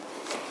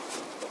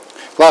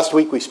Last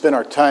week we spent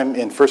our time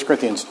in 1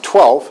 Corinthians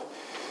 12,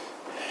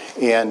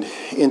 and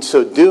in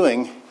so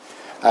doing,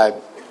 I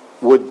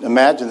would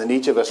imagine that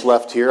each of us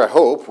left here, I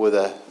hope, with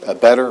a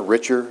better,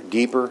 richer,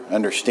 deeper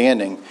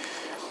understanding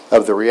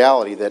of the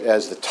reality that,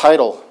 as the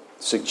title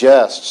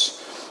suggests,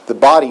 the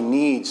body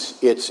needs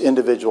its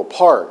individual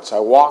parts. I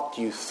walked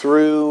you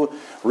through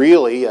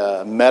really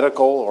a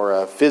medical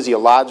or a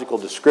physiological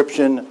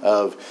description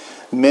of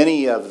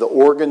many of the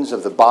organs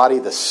of the body,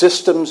 the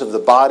systems of the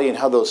body, and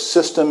how those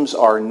systems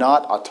are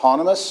not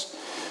autonomous,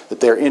 that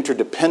they're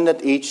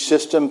interdependent. Each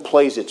system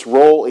plays its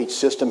role. Each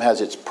system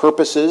has its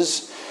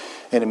purposes.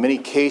 And in many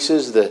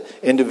cases, the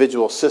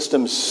individual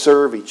systems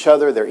serve each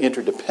other. They're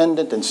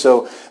interdependent. And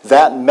so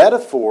that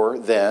metaphor,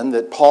 then,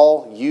 that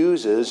Paul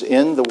uses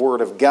in the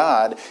Word of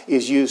God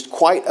is used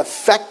quite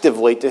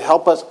effectively to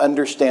help us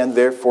understand,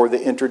 therefore,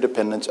 the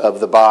interdependence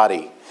of the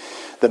body.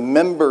 The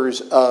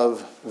members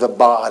of the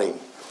body.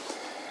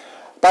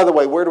 By the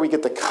way, where do we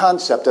get the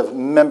concept of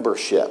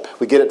membership?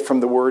 We get it from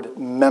the word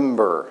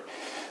member.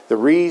 The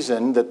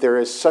reason that there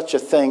is such a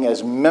thing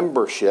as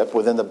membership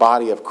within the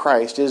body of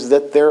Christ is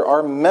that there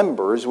are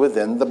members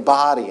within the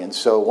body. And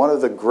so one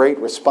of the great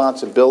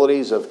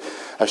responsibilities of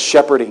a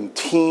shepherding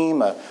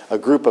team, a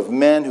group of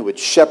men who would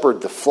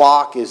shepherd the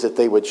flock, is that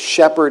they would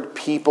shepherd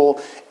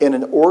people in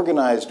an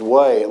organized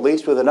way, at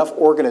least with enough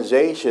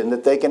organization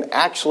that they can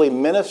actually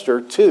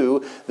minister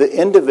to the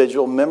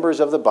individual members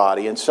of the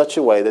body in such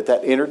a way that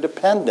that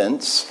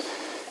interdependence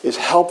is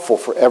helpful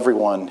for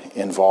everyone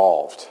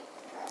involved.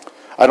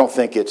 I don't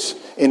think it's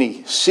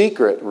any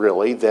secret,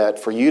 really, that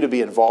for you to be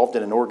involved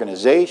in an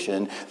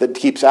organization that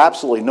keeps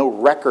absolutely no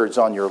records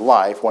on your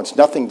life, wants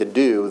nothing to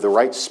do, the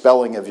right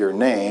spelling of your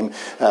name,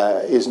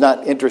 is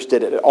not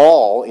interested at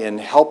all in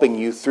helping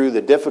you through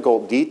the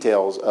difficult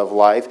details of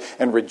life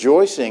and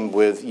rejoicing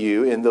with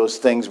you in those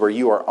things where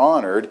you are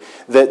honored,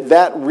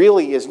 that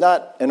really is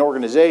not an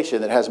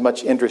organization that has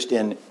much interest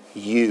in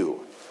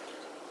you.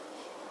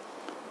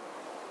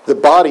 The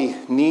body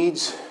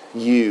needs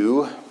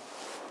you.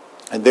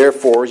 And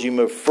therefore, as you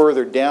move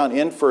further down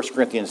in 1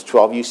 Corinthians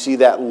 12, you see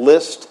that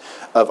list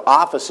of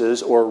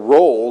offices or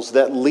roles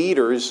that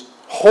leaders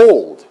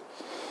hold.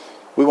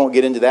 We won't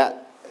get into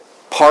that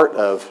part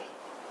of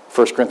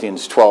 1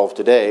 Corinthians 12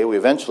 today. We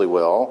eventually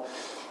will.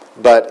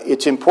 But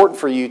it's important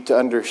for you to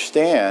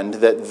understand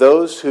that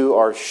those who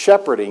are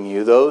shepherding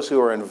you, those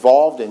who are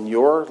involved in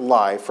your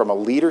life from a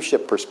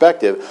leadership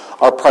perspective,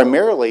 are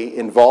primarily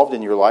involved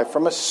in your life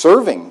from a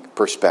serving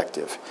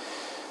perspective.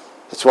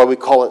 That's why we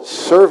call it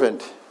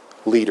servant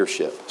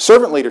leadership.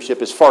 Servant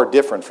leadership is far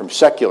different from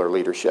secular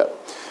leadership.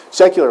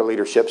 Secular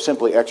leadership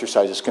simply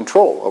exercises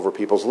control over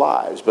people's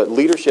lives, but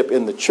leadership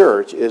in the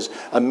church is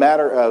a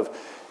matter of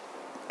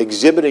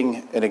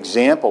exhibiting an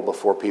example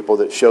before people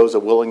that shows a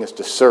willingness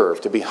to serve,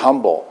 to be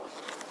humble,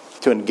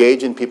 to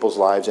engage in people's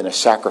lives in a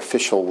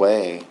sacrificial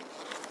way.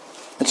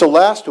 And so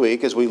last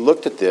week, as we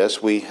looked at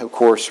this, we, of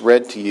course,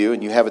 read to you,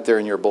 and you have it there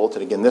in your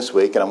bulletin again this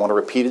week, and I want to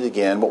repeat it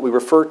again, what we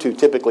refer to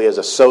typically as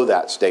a so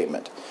that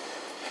statement.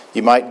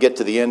 You might get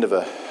to the end of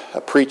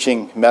a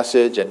preaching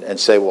message and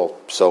say, well,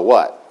 so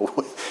what?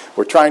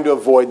 We're trying to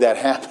avoid that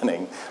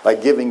happening by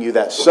giving you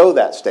that so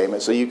that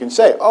statement so you can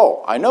say,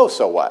 oh, I know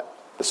so what.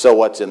 The so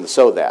what's in the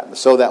so that. And the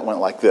so that went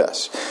like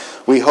this.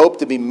 We hope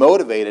to be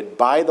motivated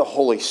by the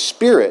Holy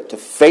Spirit to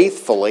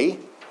faithfully,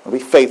 be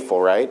faithful,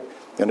 right?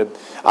 Going to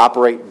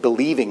operate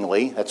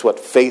believingly. That's what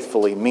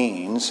faithfully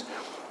means.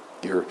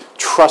 You're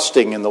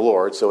trusting in the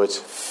Lord, so it's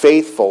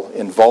faithful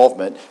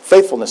involvement.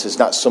 Faithfulness is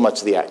not so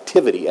much the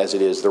activity as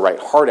it is the right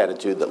heart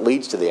attitude that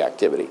leads to the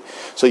activity.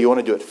 So you want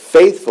to do it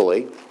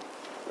faithfully.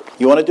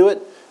 You want to do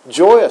it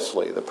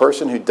joyously. The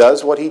person who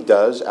does what he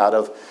does out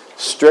of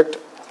strict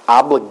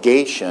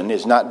obligation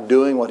is not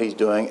doing what he's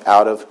doing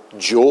out of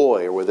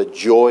joy or with a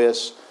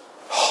joyous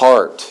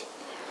heart.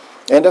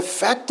 And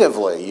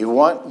effectively, you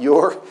want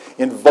your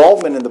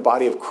involvement in the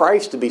body of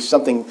Christ to be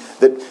something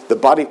that the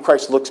body of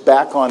Christ looks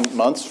back on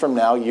months from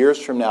now,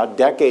 years from now,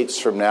 decades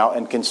from now,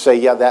 and can say,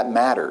 yeah, that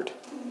mattered.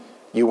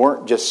 You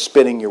weren't just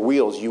spinning your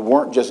wheels. You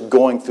weren't just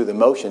going through the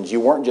motions. You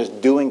weren't just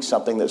doing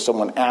something that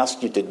someone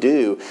asked you to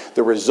do.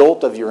 The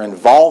result of your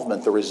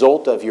involvement, the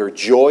result of your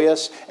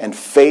joyous and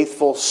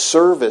faithful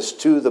service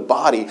to the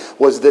body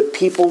was that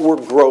people were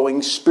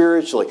growing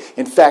spiritually.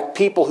 In fact,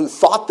 people who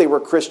thought they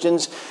were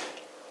Christians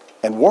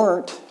and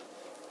weren't,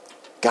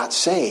 got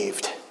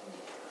saved.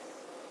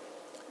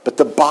 But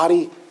the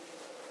body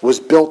was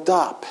built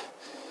up.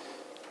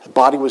 The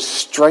body was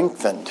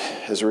strengthened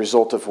as a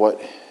result of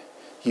what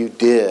you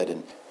did.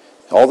 And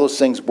all those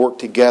things work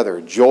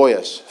together.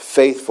 Joyous,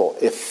 faithful,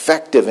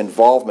 effective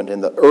involvement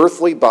in the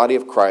earthly body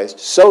of Christ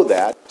so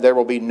that there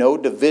will be no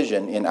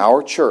division in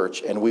our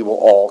church and we will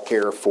all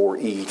care for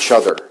each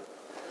other.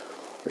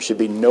 There should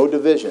be no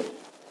division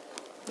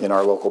in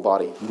our local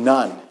body.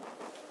 None.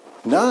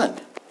 None.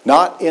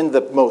 Not in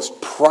the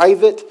most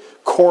private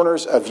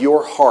corners of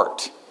your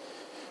heart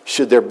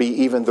should there be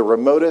even the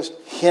remotest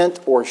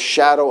hint or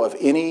shadow of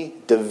any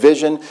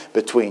division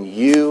between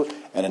you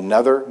and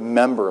another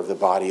member of the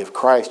body of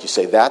Christ. You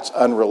say, that's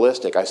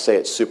unrealistic. I say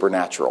it's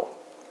supernatural.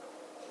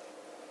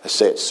 I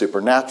say it's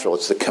supernatural.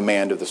 It's the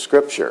command of the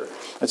Scripture.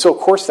 And so, of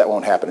course, that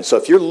won't happen. And so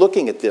if you're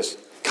looking at this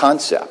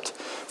concept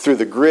through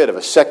the grid of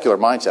a secular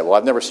mindset, well,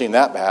 I've never seen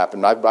that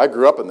happen. I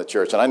grew up in the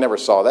church, and I never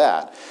saw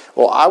that.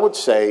 Well, I would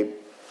say,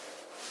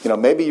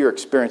 maybe your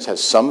experience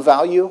has some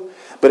value,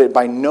 but it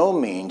by no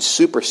means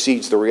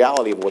supersedes the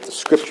reality of what the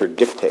Scripture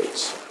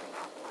dictates.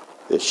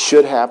 It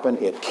should happen,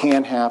 it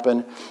can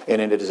happen,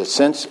 and it is a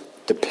sense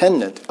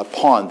dependent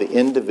upon the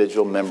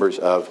individual members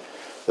of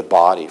the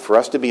body. For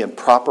us to be in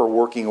proper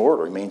working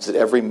order means that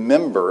every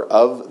member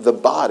of the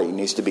body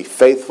needs to be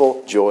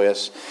faithful,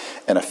 joyous,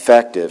 and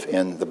effective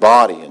in the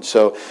body. And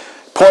so,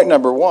 point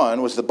number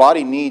 1 was the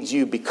body needs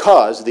you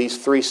because these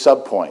 3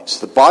 subpoints.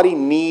 The body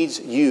needs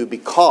you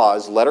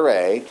because, letter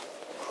A,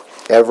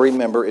 every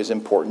member is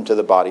important to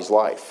the body's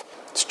life.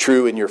 It's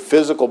true in your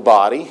physical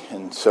body,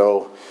 and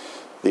so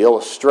the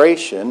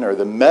illustration or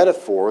the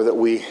metaphor that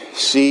we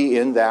see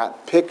in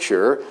that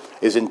picture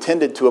is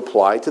intended to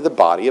apply to the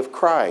body of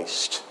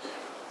Christ.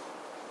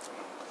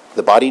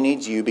 The body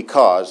needs you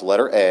because,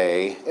 letter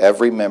A,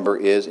 every member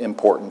is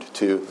important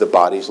to the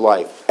body's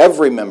life.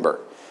 Every member.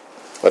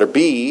 Letter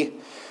B,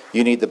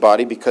 you need the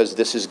body because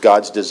this is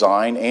God's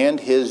design and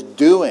His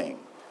doing.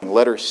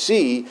 Letter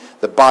C,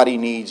 the body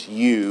needs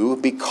you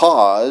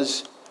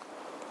because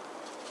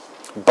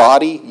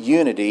body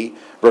unity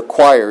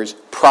requires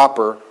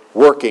proper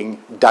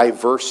working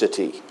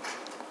diversity.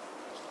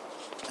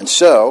 And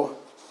so,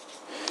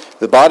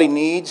 the body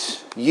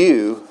needs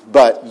you,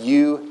 but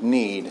you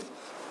need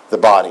the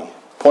body.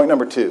 Point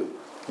number 2,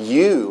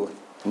 you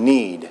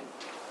need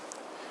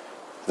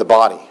the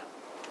body.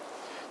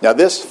 Now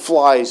this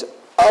flies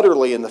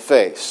utterly in the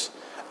face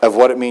of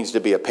what it means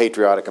to be a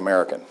patriotic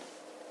American.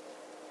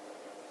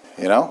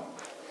 You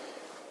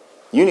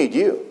need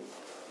you.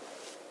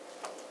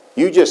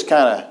 You just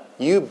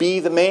you be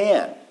the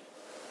man.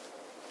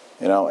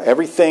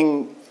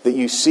 Everything that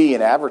you see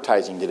in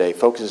advertising today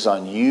focuses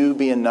on you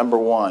being number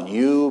 1,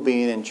 you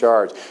being in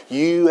charge,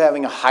 you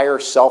having a higher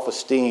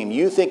self-esteem,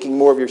 you thinking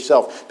more of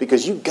yourself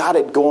because you got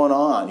it going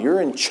on. You're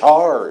in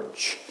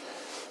charge.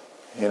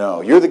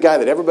 You're the guy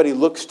that everybody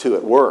looks to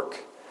at work.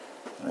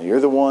 You're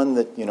the one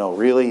that,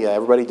 really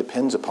everybody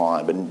depends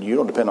upon, but you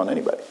don't depend on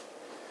anybody.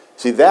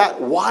 See,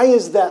 why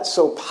is that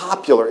so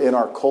popular in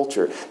our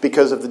culture?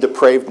 Because of the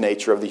depraved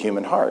nature of the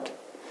human heart.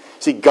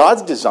 See,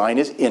 God's design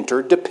is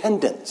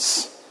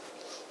interdependence.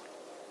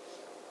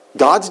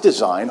 God's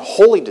design,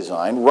 holy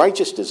design,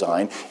 righteous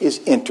design, is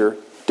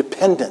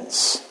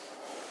interdependence.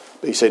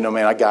 But you say, no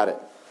man, I got it.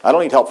 I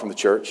don't need help from the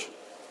church.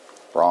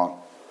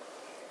 Wrong.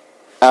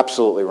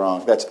 Absolutely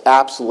wrong. That's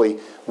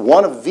absolutely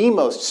one of the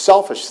most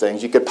selfish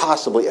things you could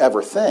possibly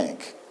ever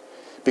think.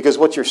 Because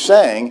what you're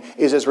saying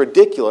is as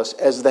ridiculous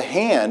as the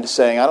hand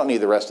saying, I don't need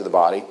the rest of the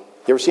body. You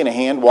ever seen a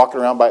hand walking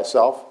around by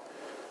itself?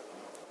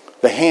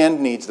 The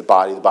hand needs the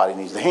body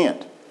needs the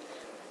hand.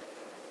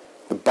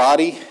 The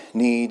body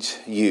needs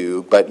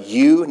you, but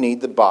you need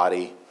the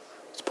body.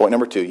 It's point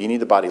number 2. You need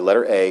the body,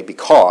 letter A,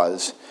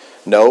 because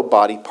no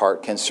body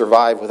part can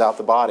survive without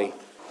the body.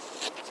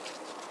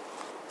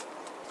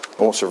 It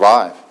won't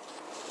survive.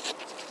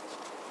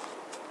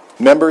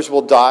 Members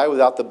will die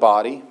without the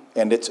body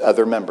and its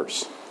other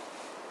members.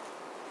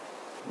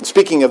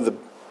 Speaking of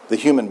the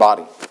human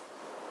body,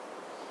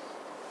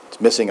 it's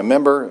missing a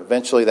member.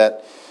 Eventually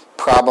that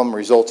problem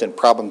results in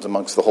problems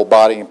amongst the whole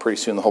body, and pretty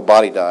soon the whole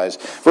body dies.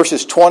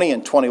 Verses 20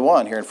 and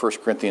 21 here in 1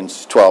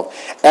 Corinthians 12.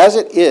 As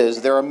it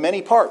is, there are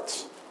many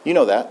parts. You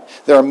know that.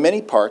 There are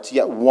many parts,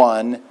 yet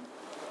one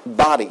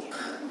body.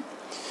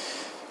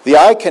 The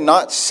eye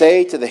cannot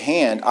say to the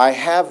hand, I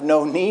have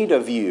no need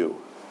of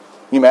you.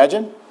 Can you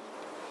imagine?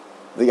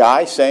 The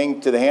eye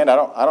saying to the hand, I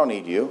don't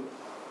need you.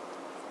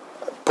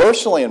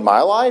 Personally in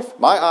my life,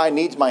 my eye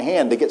needs my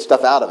hand to get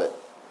stuff out of it.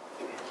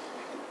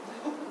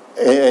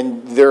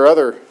 And there are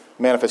other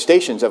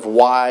manifestations of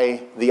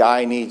why the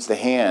eye needs the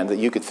hand that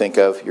you could think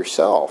of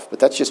yourself. But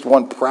that's just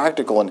one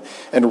practical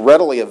and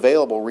readily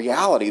available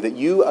reality that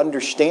you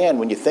understand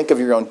when you think of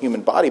your own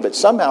human body. But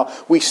somehow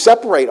we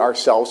separate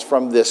ourselves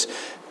from this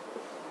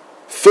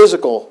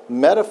physical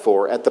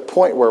metaphor at the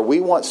point where we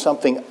want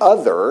something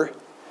other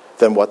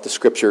than what the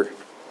Scripture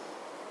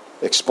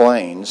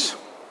explains.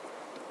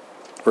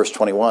 Verse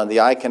 21,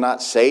 the eye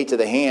cannot say to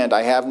the hand,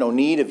 I have no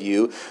need of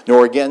you,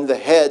 nor again the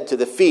head to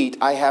the feet,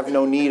 I have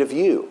no need of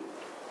you.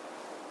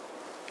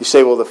 You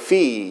say, well, the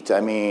feet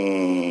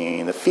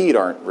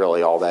aren't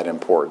really all that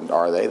important,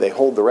 are they? They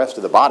hold the rest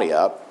of the body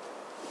up.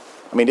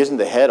 Isn't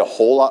the head a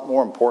whole lot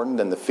more important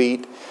than the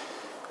feet?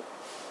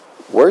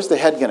 Where's the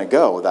head going to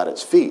go without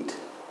its feet?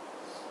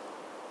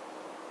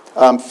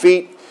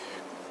 Feet,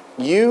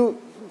 you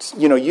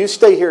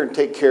stay here and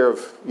take care of,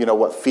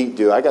 what feet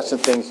do. I got some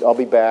things, I'll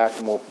be back,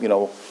 and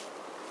we'll,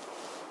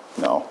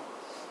 no.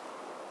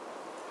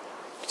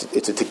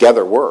 It's a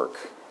together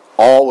work,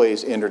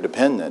 always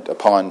interdependent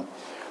upon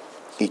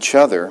each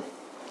other.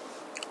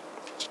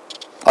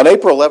 On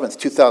April 11th,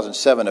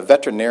 2007, a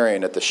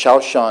veterinarian at the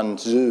Shaoshan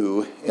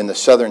Zoo in the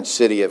southern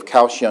city of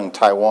Kaohsiung,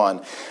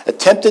 Taiwan,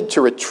 attempted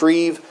to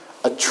retrieve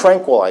a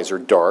tranquilizer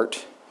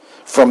dart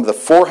from the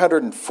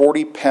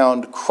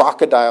 440-pound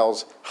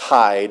crocodile's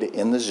hide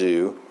in the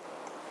zoo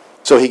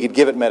so he could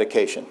give it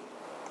medication.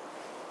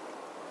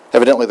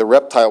 Evidently, the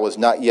reptile was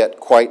not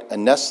yet quite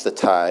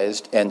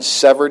anesthetized and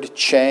severed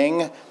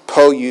Chang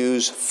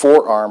Po-Yu's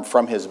forearm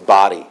from his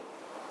body.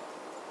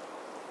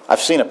 I've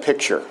seen a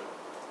picture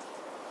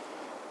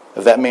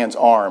of that man's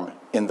arm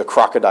in the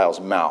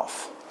crocodile's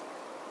mouth.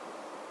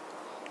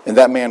 And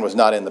that man was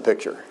not in the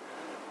picture.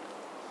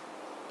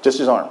 Just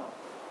his arm,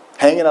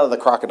 hanging out of the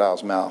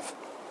crocodile's mouth.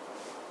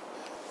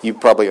 You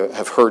probably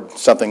have heard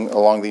something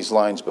along these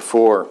lines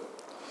before,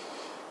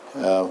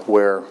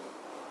 where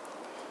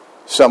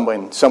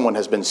someone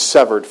has been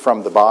severed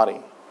from the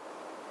body.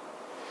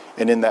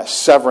 And in that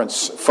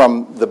severance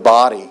from the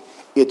body,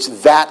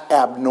 it's that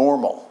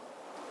abnormal.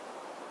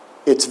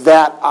 It's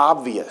that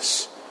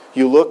obvious.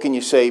 You look and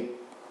you say,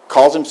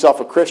 calls himself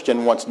a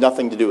Christian, wants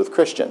nothing to do with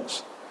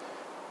Christians.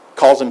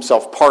 Calls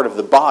himself part of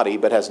the body,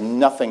 but has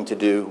nothing to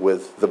do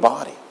with the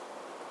body.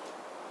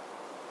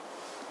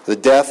 The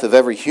death of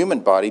every human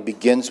body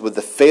begins with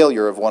the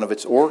failure of one of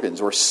its organs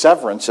or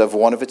severance of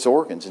one of its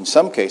organs. In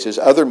some cases,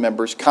 other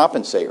members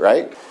compensate,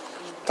 right?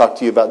 Talked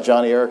to you about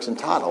Johnny Erickson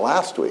Tata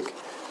last week.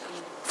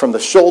 From the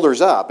shoulders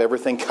up,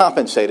 everything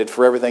compensated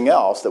for everything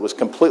else that was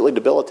completely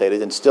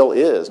debilitated and still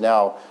is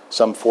now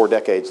some 4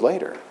 decades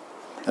later.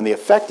 And the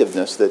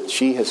effectiveness that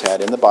she has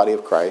had in the body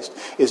of Christ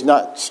is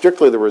not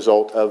strictly the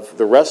result of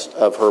the rest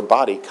of her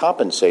body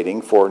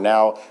compensating for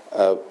now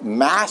a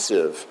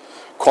massive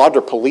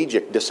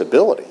quadriplegic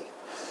disability.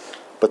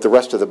 But the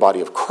rest of the body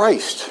of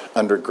Christ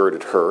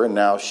undergirded her, and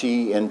now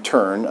she in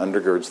turn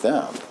undergirds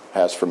them,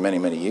 has for many,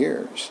 many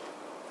years.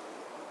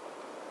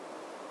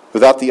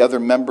 Without the other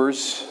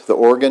members, the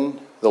organ,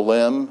 the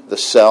limb, the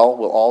cell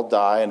will all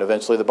die, and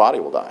eventually the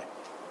body will die.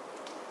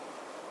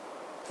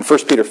 In 1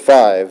 Peter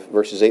 5,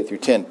 verses 8 through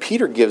 10,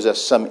 Peter gives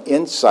us some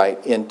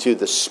insight into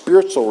the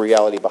spiritual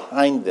reality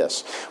behind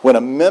this. When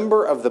a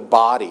member of the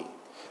body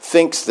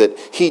thinks that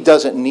he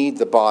doesn't need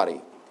the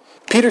body,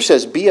 Peter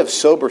says, be of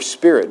sober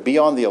spirit, be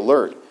on the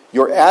alert.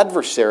 Your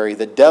adversary,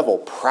 the devil,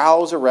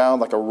 prowls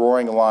around like a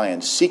roaring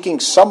lion, seeking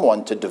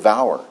someone to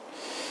devour.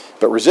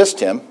 But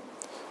resist him,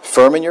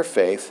 firm in your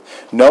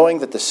faith, knowing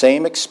that the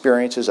same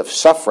experiences of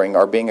suffering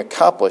are being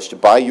accomplished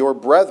by your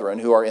brethren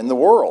who are in the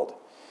world.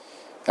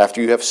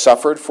 After you have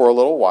suffered for a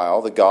little while,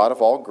 the God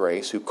of all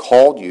grace, who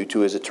called you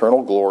to his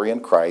eternal glory in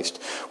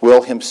Christ,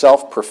 will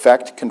himself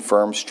perfect,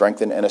 confirm,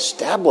 strengthen, and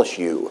establish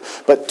you.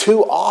 But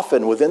too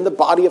often within the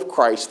body of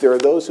Christ, there are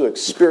those who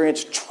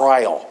experience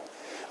trial.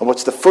 And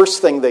what's the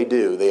first thing they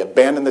do? They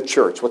abandon the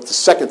church. What's the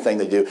second thing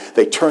they do?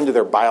 They turn to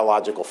their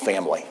biological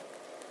family.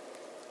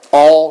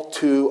 All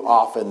too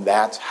often,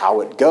 that's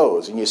how it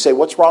goes. And you say,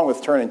 what's wrong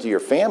with turning to your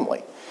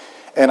family?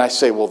 And I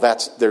say, well,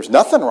 there's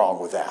nothing wrong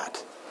with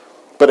that.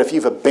 But if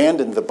you've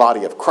abandoned the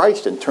body of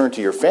Christ and turned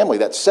to your family,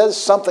 that says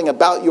something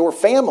about your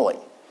family.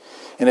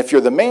 And if you're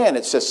the man,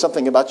 it says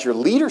something about your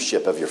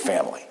leadership of your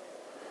family.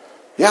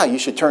 Yeah, you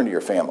should turn to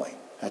your family.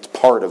 That's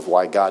part of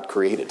why God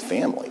created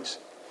families.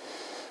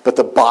 But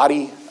the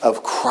body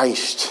of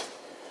Christ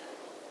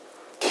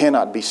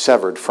cannot be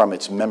severed from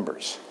its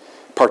members,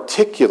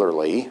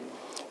 particularly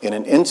in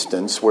an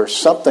instance where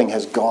something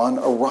has gone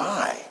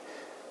awry.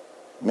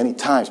 Many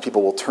times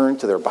people will turn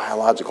to their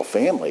biological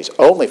families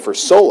only for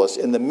solace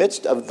in the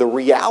midst of the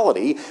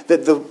reality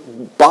that the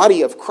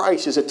body of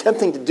Christ is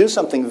attempting to do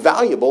something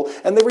valuable,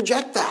 and they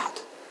reject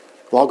that.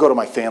 Well, I'll go to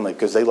my family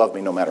because they love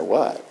me no matter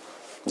what.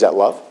 Is that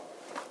love?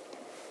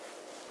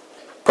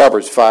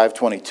 Proverbs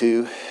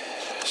 5:22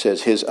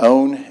 says, his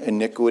own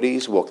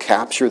iniquities will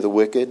capture the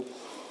wicked,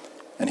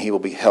 and he will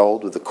be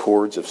held with the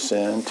cords of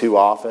sin. Too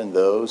often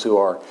those who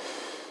are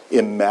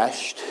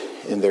enmeshed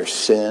in their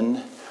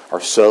sin are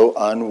so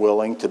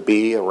unwilling to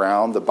be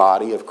around the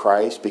body of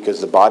Christ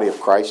because the body of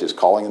Christ is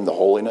calling them to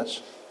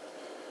holiness.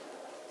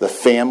 The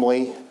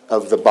family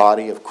of the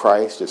body of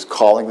Christ is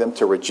calling them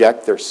to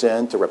reject their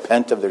sin, to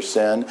repent of their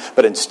sin.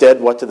 But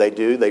instead, what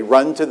do? They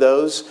run to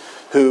those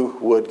who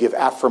would give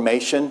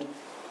affirmation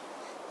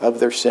of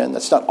their sin.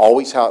 That's not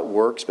always how it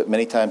works, but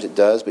many times it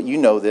does. But you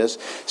know this.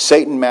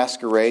 Satan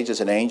masquerades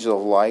as an angel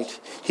of light.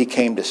 He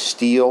came to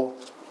steal,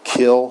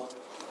 kill,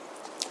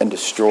 and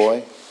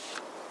destroy.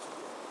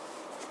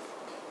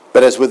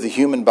 But as with the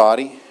human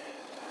body,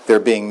 there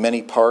being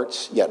many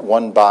parts, yet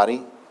one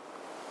body,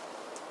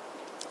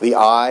 the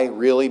eye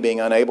really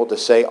being unable to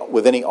say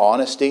with any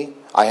honesty,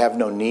 I have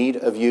no need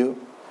of you.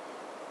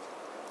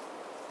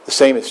 The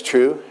same is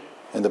true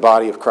in the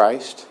body of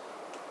Christ.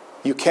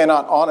 You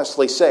cannot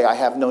honestly say, I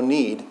have no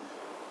need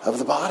of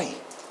the body.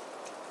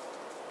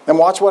 And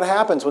watch what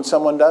happens when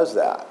someone does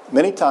that.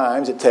 Many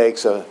times it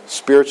takes a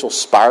spiritual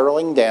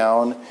spiraling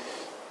down,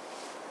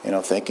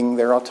 thinking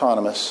they're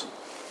autonomous,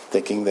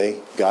 thinking they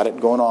got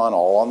it going on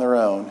all on their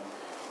own,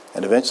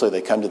 and eventually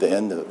they come to the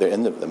end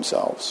of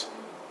themselves.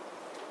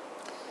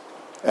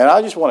 And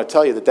I just want to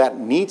tell you that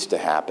needs to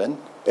happen.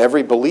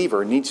 Every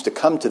believer needs to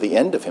come to the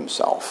end of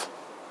himself.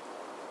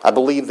 I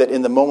believe that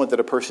in the moment that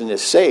a person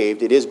is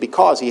saved, it is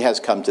because he has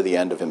come to the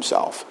end of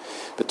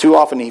himself. But too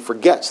often he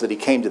forgets that he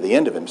came to the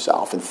end of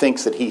himself and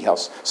thinks that he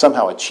has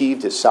somehow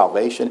achieved his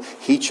salvation.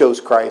 He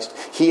chose Christ.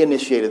 He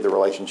initiated the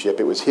relationship.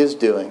 It was his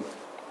doing.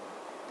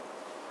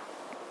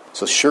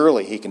 So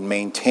surely he can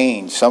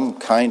maintain some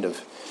kind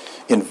of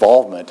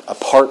involvement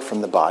apart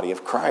from the body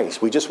of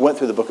Christ. We just went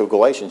through the book of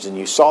Galatians and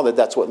you saw that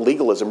that's what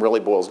legalism really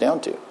boils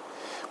down to.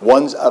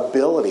 One's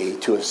ability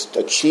to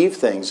achieve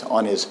things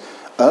on his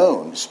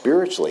own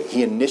spiritually.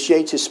 He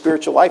initiates his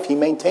spiritual life. He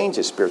maintains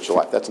his spiritual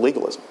life. That's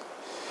legalism.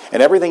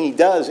 And everything he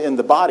does in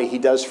the body, he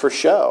does for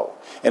show.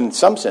 And in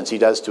some sense, he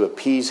does to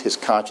appease his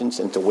conscience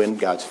and to win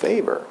God's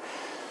favor.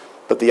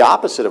 But the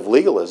opposite of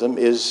legalism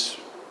is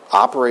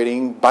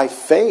operating by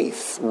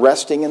faith,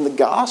 resting in the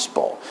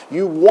gospel.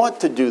 You want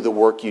to do the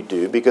work you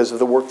do because of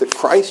the work that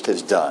Christ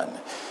has done.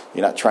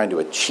 You're not trying to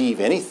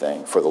achieve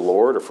anything for the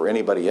Lord or for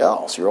anybody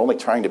else. You're only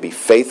trying to be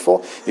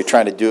faithful. You're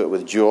trying to do it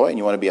with joy, and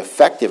you want to be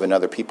effective in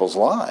other people's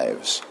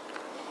lives.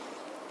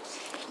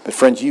 But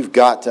friends, you've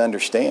got to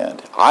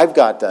understand. I've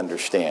got to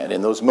understand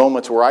in those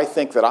moments where I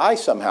think that I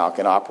somehow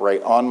can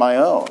operate on my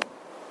own.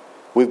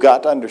 We've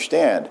got to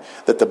understand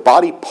that the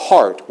body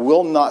part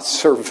will not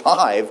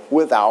survive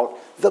without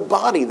the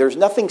body. There's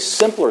nothing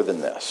simpler than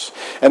this.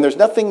 And there's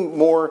nothing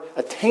more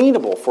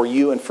attainable for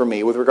you and for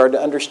me with regard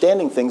to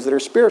understanding things that are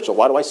spiritual.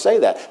 Why do I say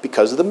that?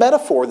 Because of the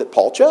metaphor that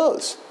Paul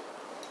chose.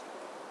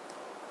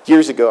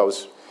 Years ago, I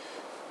was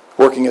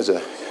working as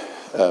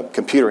a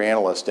computer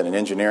analyst in an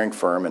engineering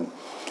firm, and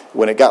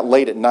when it got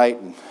late at night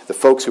and the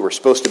folks who were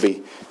supposed to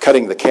be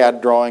cutting the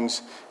CAD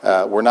drawings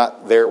were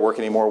not there at work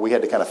anymore, we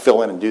had to kind of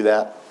fill in and do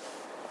that.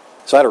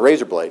 So I had a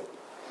razor blade.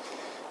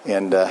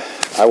 And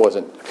I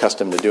wasn't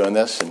accustomed to doing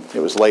this, and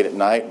it was late at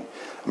night.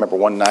 I remember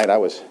one night I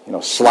was,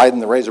 sliding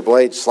the razor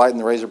blade, sliding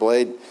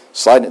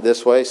it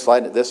this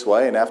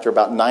way, and after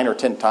about 9 or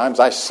 10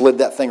 times, I slid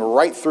that thing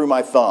right through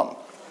my thumb.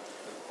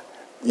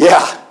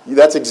 Yeah,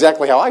 that's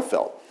exactly how I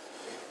felt.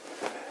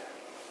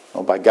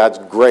 Well, by God's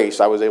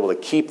grace, I was able to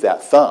keep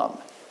that thumb.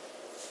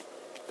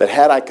 But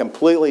had I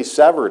completely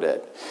severed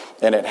it,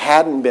 and it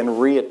hadn't been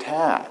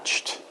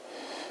reattached,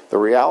 the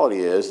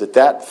reality is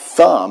that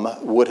thumb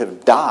would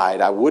have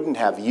died. I wouldn't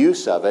have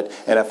use of it.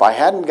 And if I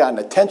hadn't gotten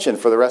attention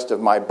for the rest of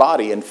my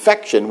body,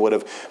 infection would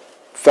have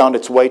found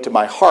its way to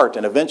my heart.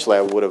 And eventually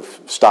I would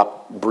have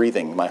stopped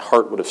breathing. My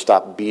heart would have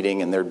stopped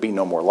beating and there'd be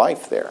no more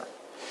life there.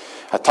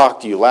 I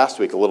talked to you last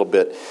week a little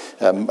bit,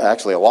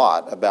 actually a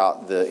lot,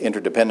 about the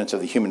interdependence of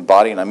the human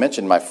body. And I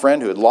mentioned my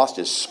friend who had lost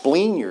his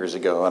spleen years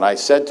ago. And I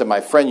said to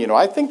my friend,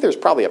 I think there's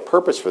probably a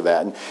purpose for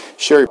that. And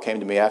Sherry came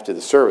to me after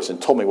the service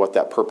and told me what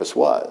that purpose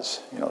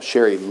was.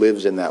 Sherry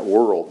lives in that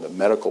world, the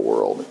medical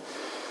world.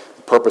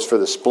 The purpose for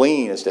the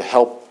spleen is to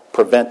help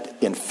prevent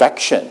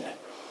infection.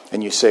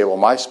 And you say, well,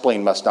 my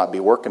spleen must not be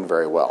working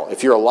very well.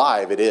 If you're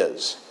alive, it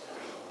is.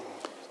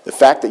 The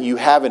fact that you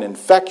have an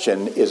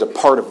infection is a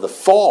part of the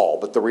fall,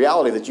 but the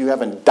reality that you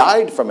haven't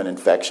died from an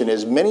infection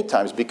is many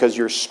times because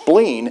your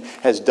spleen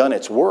has done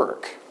its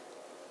work.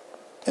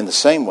 In the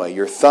same way,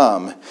 your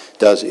thumb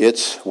does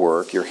its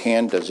work, your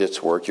hand does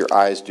its work, your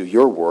eyes do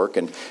your work,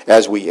 and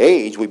as we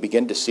age, we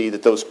begin to see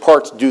that those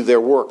parts do their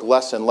work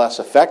less and less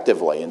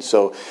effectively, and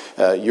so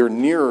you're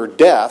nearer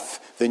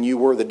death than you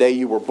were the day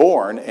you were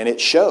born, and it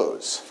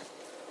shows.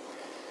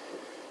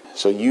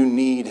 So you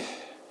need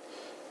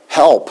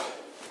help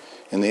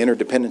in the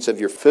interdependence of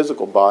your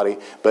physical body.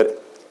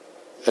 But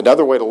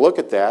another way to look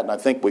at that, and I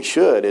think we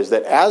should, is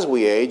that as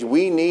we age,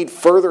 we need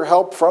further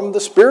help from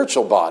the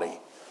spiritual body.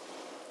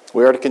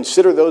 We are to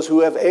consider those who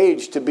have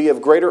aged to be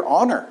of greater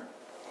honor.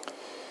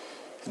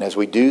 And as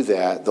we do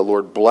that, the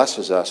Lord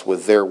blesses us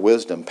with their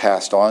wisdom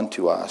passed on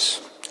to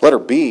us. Letter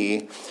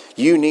B,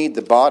 you need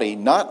the body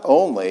not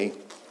only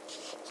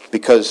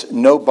because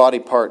no body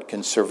part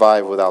can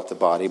survive without the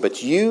body,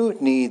 but you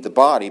need the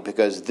body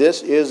because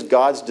this is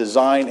God's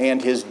design and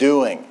His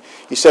doing.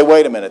 You say,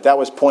 wait a minute, that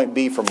was point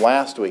B from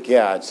last week.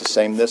 Yeah, it's the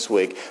same this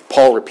week.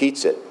 Paul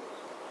repeats it.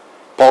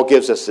 Paul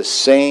gives us the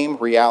same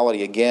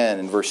reality again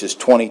in verses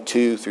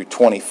 22 through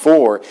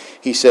 24.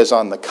 He says,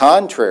 on the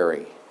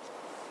contrary,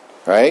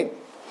 right?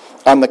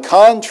 On the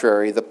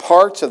contrary, the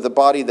parts of the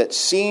body that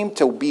seem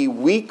to be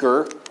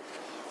weaker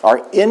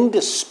are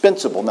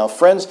indispensable. Now,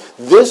 friends,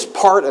 this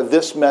part of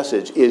this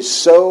message is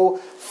so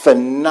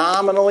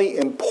phenomenally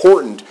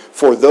important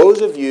for those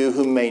of you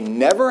who may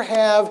never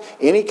have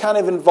any kind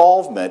of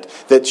involvement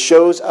that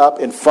shows up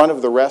in front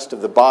of the rest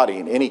of the body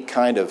in any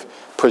kind of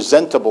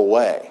presentable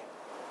way.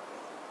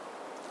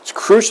 It's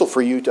crucial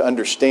for you to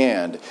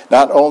understand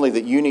not only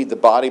that you need the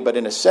body, but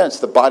in a sense,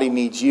 the body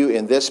needs you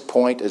in this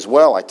point as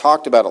well. I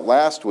talked about it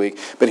last week,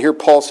 but here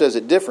Paul says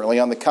it differently.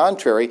 On the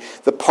contrary,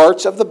 the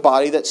parts of the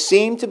body that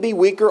seem to be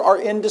weaker are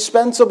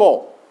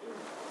indispensable.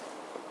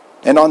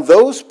 And on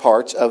those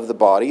parts of the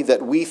body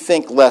that we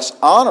think less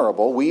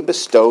honorable, we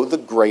bestow the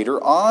greater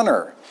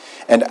honor.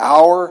 And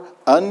our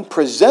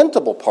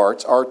unpresentable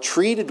parts are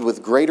treated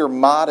with greater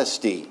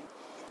modesty,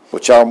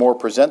 which our more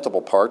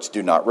presentable parts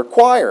do not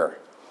require.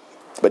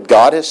 But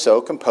God has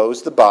so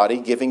composed the body,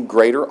 giving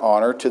greater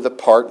honor to the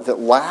part that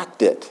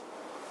lacked it.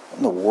 What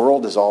in the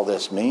world does all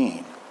this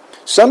mean?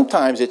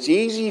 Sometimes it's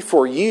easy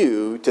for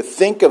you to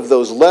think of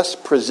those less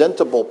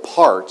presentable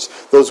parts,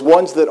 those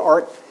ones that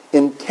aren't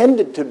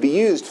intended to be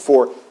used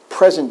for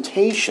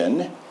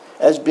presentation,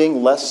 as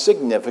being less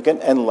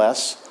significant and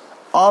less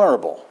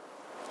honorable.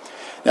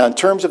 Now, in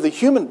terms of the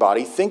human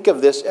body, think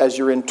of this as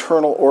your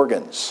internal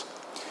organs.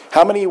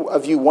 How many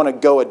of you want to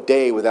go a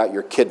day without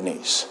your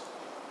kidneys?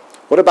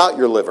 What about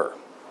your liver?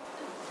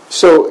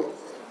 So,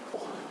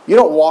 you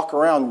don't walk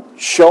around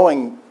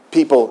showing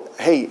people,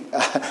 hey,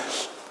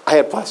 I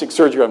had plastic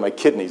surgery on my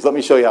kidneys. Let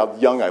me show you how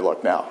young I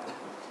look now.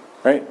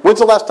 Right? When's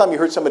the last time you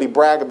heard somebody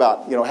brag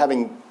about,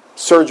 having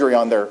surgery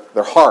on their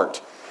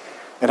heart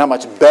and how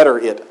much better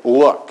it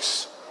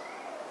looks?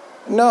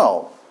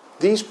 No.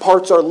 These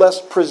parts are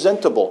less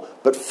presentable.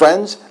 But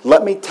friends,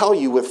 let me tell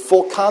you with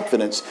full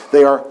confidence,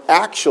 they are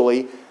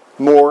actually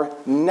more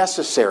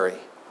necessary.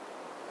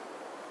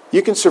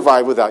 You can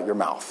survive without your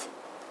mouth.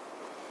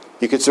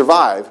 You can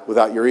survive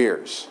without your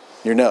ears,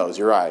 your nose,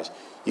 your eyes.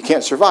 You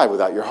can't survive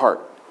without your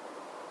heart.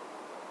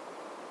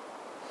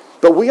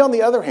 But we, on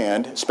the other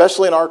hand,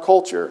 especially in our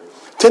culture,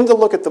 tend to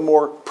look at the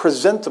more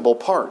presentable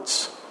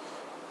parts.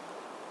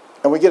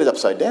 And we get it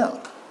upside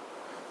down.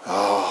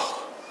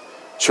 Oh,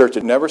 church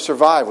would never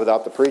survive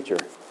without the preacher.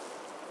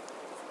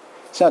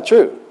 It's not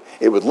true.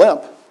 It would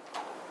limp.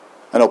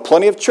 I know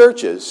plenty of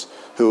churches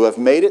who have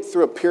made it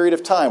through a period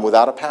of time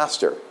without a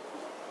pastor.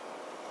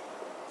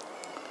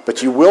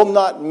 But you will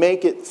not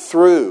make it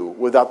through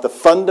without the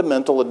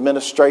fundamental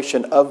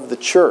administration of the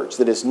church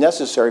that is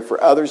necessary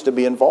for others to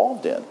be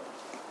involved in.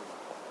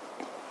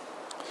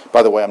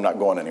 By the way, I'm not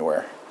going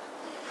anywhere,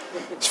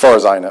 as far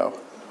as I know.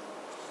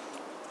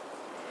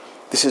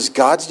 This is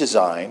God's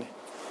design.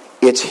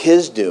 It's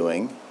His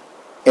doing.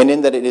 And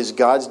in that it is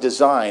God's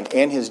design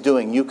and His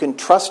doing, you can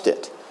trust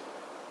it.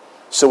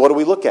 So what do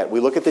we look at? We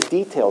look at the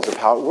details of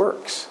how it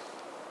works.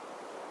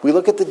 We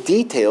look at the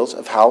details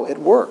of how it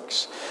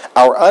works.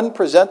 Our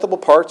unpresentable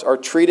parts are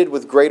treated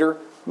with greater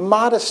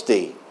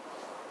modesty.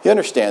 You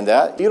understand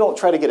that? You don't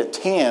try to get a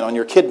tan on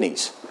your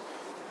kidneys.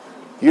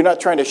 You're not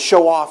trying to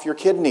show off your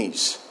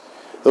kidneys.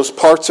 Those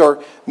parts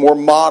are more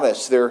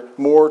modest. They're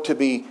more to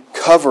be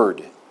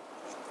covered.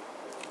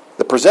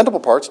 The presentable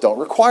parts don't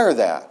require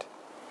that.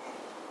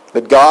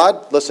 But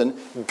God, listen,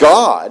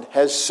 God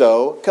has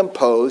so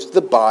composed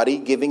the body,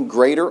 giving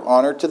greater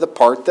honor to the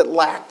part that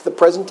lacked the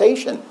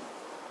presentation.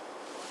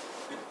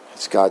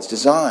 It's God's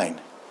design.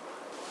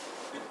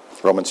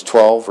 Romans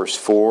 12, verse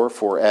 4,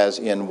 for as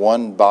in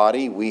one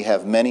body we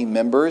have many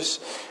members,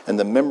 and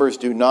the members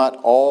do not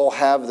all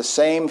have the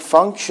same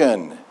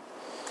function.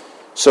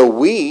 So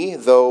we,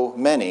 though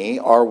many,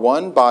 are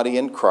one body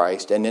in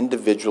Christ, and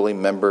individually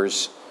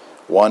members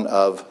one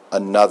of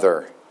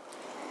another.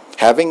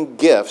 Having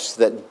gifts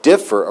that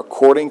differ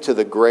according to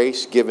the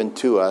grace given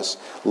to us,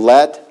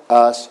 let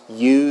us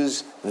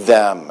use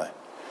them.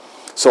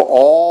 So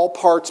all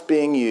parts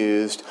being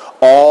used,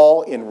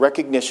 all in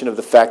recognition of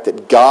the fact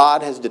that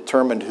God has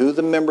determined who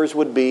the members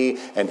would be,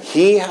 and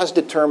He has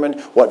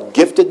determined what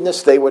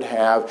giftedness they would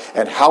have,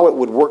 and how it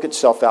would work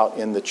itself out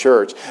in the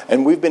church.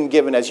 And we've been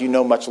given, as you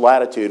know, much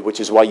latitude, which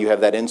is why you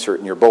have that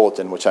insert in your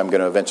bulletin, which I'm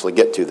going to eventually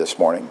get to this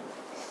morning.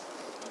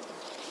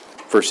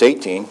 Verse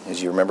 18,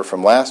 as you remember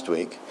from last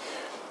week,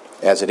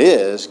 as it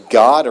is,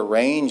 God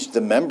arranged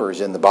the members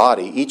in the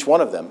body, each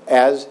one of them,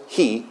 as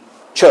He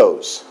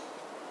chose.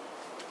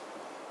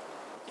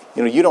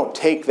 You don't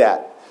take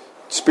that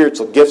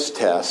spiritual gifts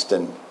test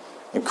and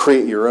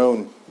create your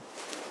own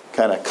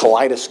kind of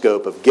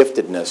kaleidoscope of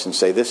giftedness and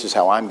say, this is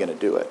how I'm going to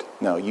do it.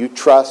 No, you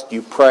trust,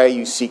 you pray,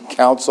 you seek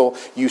counsel,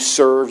 you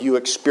serve, you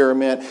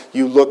experiment,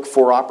 you look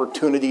for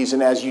opportunities,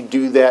 and as you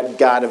do that,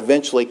 God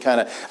eventually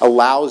kind of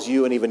allows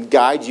you and even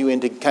guides you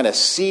into kind of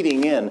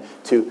seeding in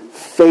to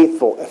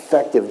faithful,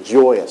 effective,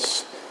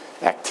 joyous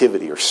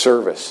activity or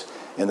service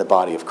in the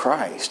body of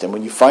Christ. And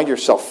when you find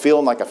yourself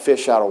feeling like a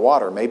fish out of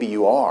water, maybe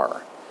you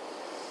are.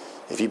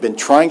 If you've been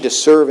trying to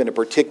serve in a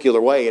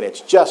particular way and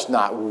it's just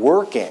not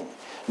working,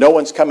 no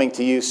one's coming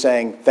to you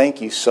saying,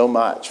 thank you so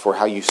much for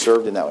how you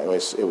served in that way.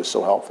 It was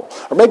so helpful.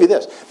 Or maybe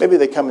this. Maybe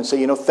they come and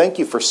say, thank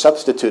you for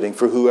substituting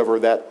for whoever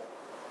that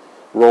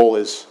role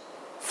is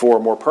for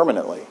more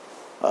permanently.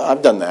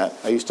 I've done that.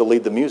 I used to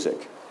lead the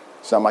music.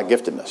 It's not my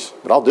giftedness,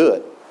 but I'll do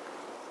it.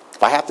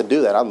 If I have to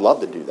do that, I'd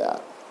love to do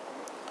that.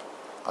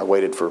 I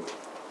waited for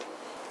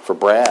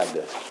Brad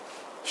to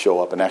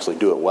show up and actually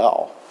do it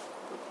well.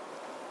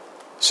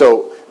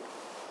 So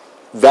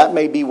that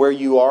may be where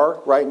you are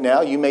right now.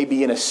 You may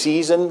be in a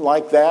season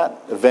like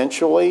that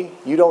eventually.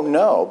 You don't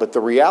know. But the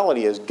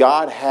reality is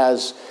God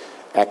has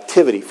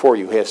activity for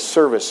you. He has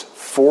service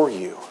for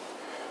you.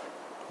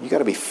 You've got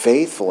to be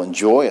faithful and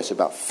joyous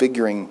about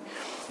figuring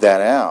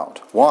that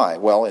out. Why?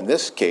 Well, in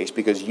this case,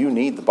 because you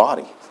need the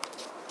body.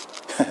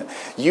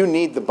 You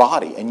need the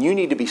body. And you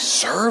need to be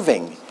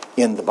serving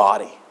in the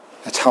body.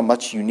 That's how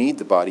much you need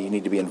the body. You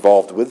need to be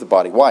involved with the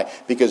body. Why?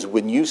 Because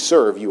when you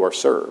serve, you are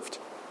served.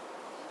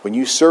 When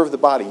you serve the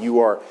body, you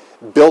are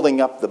building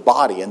up the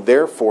body, and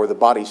therefore the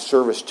body's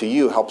service to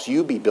you helps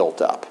you be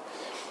built up.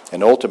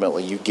 And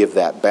ultimately, you give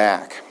that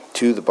back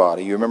to the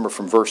body. You remember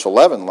from verse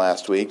 11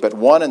 last week, but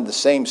one and the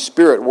same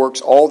Spirit works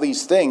all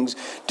these things,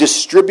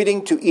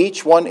 distributing to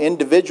each one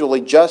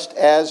individually just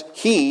as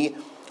He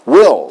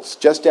wills.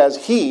 Just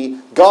as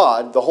He,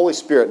 God, the Holy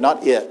Spirit,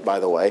 not it, by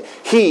the way,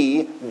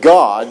 He,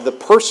 God, the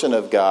person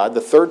of God,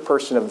 the third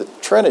person of the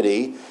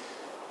Trinity,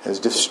 has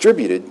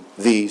distributed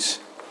these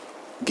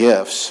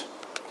gifts.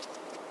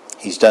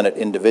 He's done it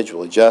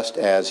individually, just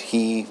as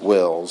He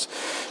wills.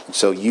 And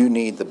so you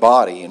need the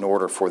body in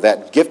order for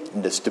that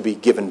giftedness to be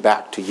given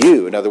back to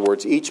you. In other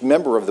words, each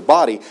member of the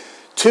body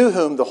to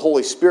whom the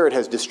Holy Spirit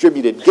has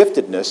distributed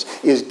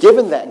giftedness is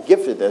given that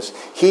giftedness.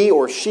 He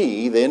or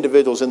she, the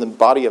individuals in the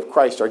body of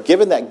Christ, are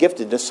given that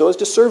giftedness so as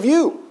to serve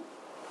you.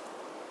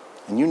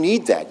 And you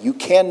need that. You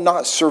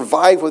cannot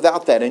survive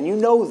without that, and you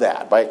know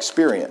that by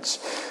experience.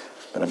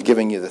 But I'm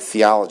giving you the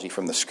theology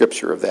from the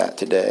Scripture of that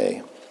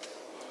today.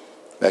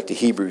 Back to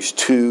Hebrews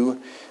 2,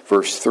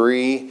 verse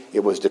 3. It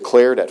was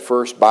declared at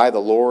first by the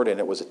Lord, and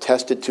it was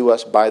attested to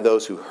us by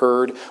those who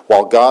heard,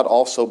 while God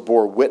also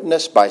bore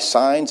witness by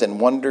signs and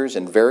wonders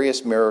and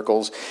various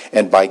miracles,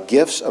 and by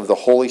gifts of the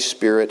Holy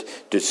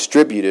Spirit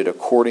distributed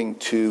according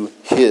to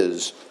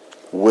His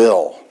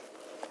will.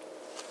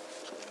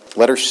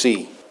 Letter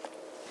C.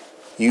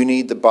 You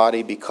need the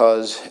body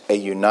because a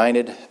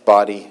united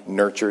body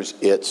nurtures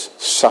its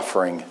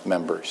suffering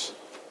members.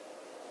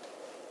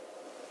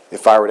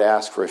 If I were to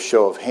ask for a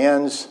show of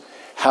hands,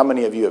 how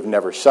many of you have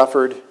never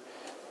suffered?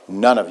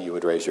 None of you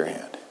would raise your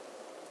hand.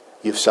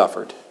 You've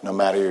suffered, no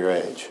matter your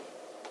age.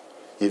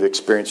 You've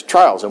experienced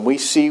trials, and we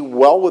see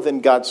well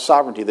within God's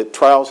sovereignty that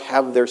trials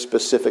have their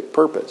specific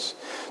purpose.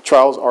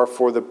 Trials are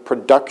for the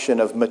production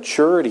of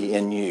maturity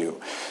in you.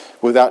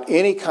 Without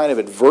any kind of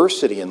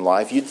adversity in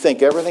life, you'd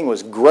think everything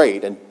was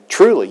great, and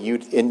truly,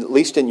 at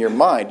least in your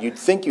mind, you'd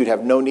think you'd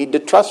have no need to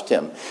trust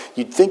Him.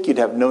 You'd think you'd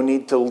have no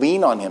need to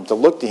lean on Him, to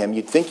look to Him.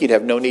 You'd think you'd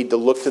have no need to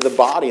look to the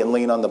body and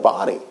lean on the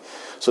body.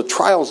 So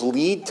trials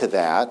lead to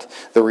that.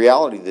 The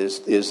reality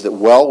is that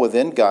well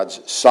within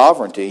God's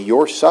sovereignty,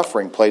 your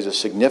suffering plays a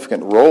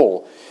significant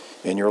role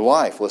in your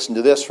life. Listen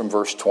to this from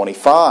verse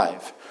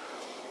 25.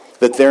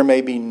 That there may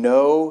be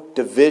no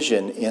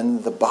division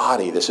in the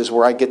body. This is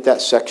where I get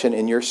that section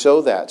in your "so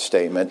that"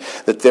 statement.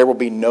 That there will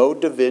be no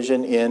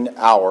division in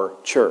our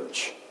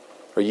church.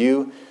 Are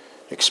you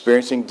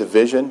experiencing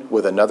division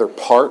with another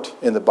part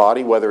in the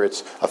body? Whether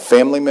it's a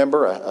family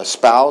member, a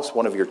spouse,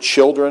 one of your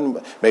children,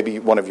 maybe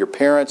one of your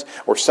parents,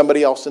 or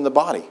somebody else in the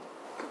body.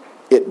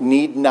 It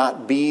need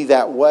not be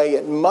that way.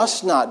 It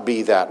must not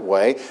be that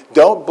way.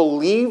 Don't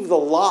believe the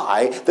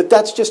lie that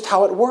that's just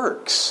how it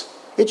works.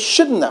 It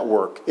shouldn't that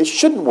work. It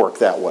shouldn't work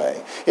that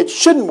way. It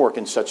shouldn't work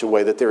in such a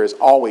way that there is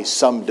always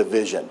some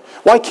division.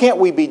 Why can't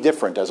we be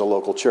different as a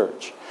local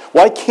church?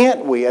 Why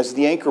can't we, as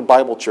the Anchor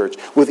Bible Church,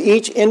 with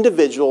each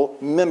individual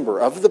member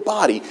of the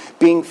body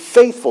being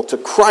faithful to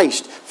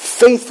Christ,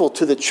 faithful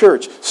to the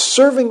church,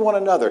 serving one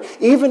another,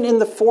 even in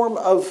the form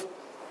of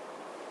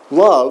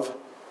love,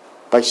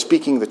 by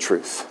speaking the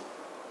truth?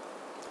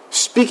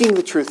 Speaking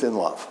the truth in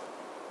love.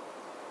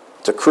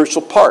 It's a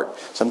crucial part.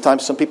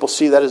 Sometimes some people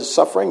see that as a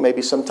suffering.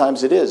 Maybe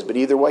sometimes it is. But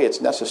either way, it's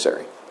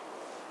necessary.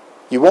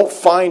 You won't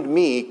find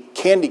me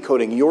candy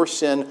coating your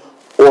sin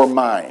or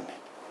mine.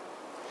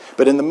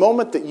 But in the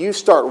moment that you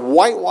start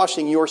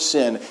whitewashing your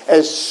sin,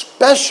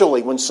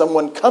 especially when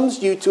someone comes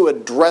to you to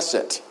address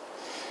it,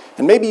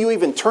 and maybe you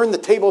even turn the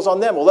tables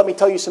on them, well, let me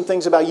tell you some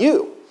things about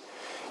you.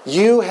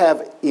 You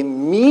have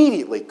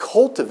immediately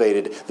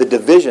cultivated the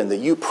division that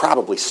you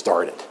probably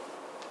started.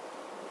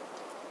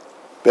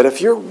 But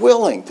if you're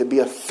willing to be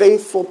a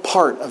faithful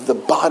part of the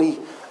body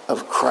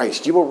of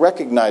Christ, you will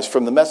recognize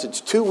from the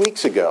message 2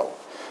 weeks ago,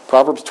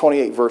 Proverbs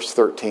 28, verse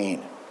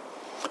 13,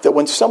 that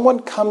when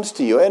someone comes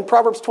to you, and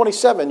Proverbs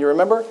 27, you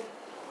remember?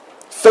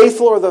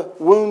 Faithful are the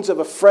wounds of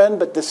a friend,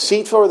 but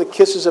deceitful are the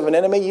kisses of an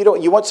enemy.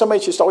 You want somebody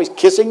that's just always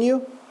kissing you?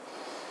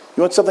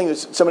 You want somebody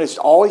that's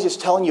always just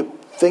telling you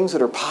things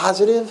that are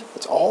positive?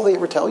 That's all they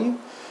ever tell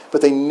you?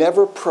 But they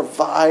never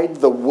provide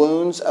the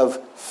wounds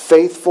of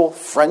faithful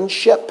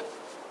friendship?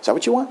 Is that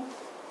what you want?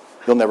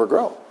 You'll never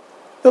grow.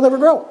 You'll never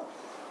grow.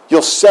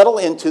 You'll settle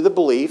into the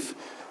belief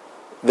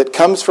that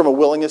comes from a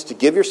willingness to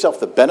give yourself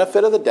the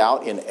benefit of the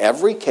doubt in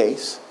every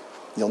case.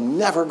 You'll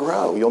never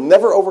grow. You'll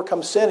never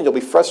overcome sin, and you'll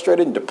be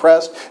frustrated and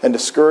depressed and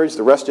discouraged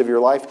the rest of your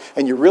life,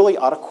 and you really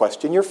ought to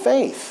question your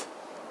faith.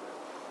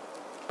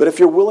 But if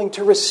you're willing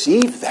to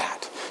receive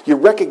that, you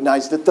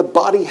recognize that the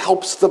body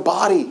helps the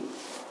body.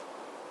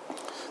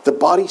 The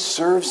body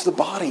serves the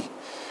body.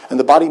 And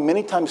the body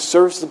many times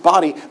serves the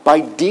body by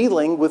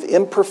dealing with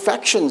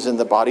imperfections in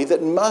the body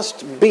that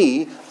must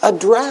be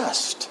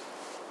addressed.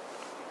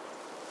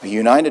 A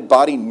united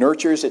body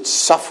nurtures its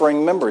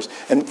suffering members.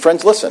 And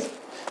friends, listen.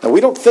 Now,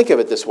 we don't think of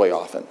it this way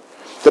often.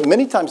 That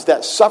many times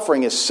that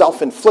suffering is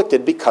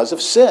self-inflicted because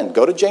of sin.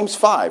 Go to James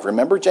 5.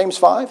 Remember James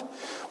 5?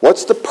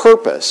 What's the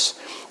purpose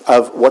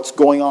of what's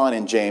going on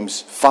in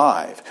James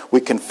 5? We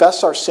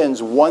confess our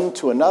sins one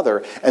to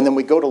another, and then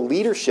we go to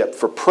leadership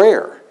for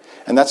prayer.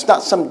 And that's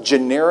not some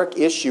generic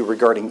issue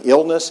regarding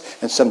illness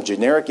and some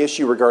generic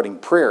issue regarding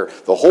prayer.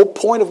 The whole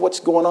point of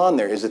what's going on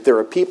there is that there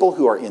are people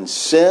who are in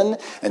sin,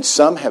 and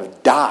some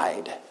have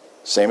died.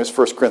 Same as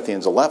 1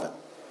 Corinthians 11.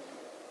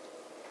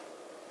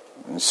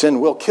 And sin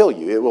will kill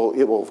you. It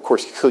will, of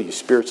course, kill you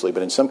spiritually,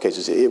 but in some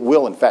cases it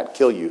will, in fact,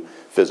 kill you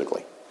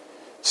physically.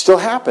 It's still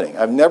happening.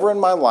 I've never in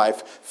my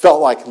life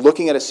felt like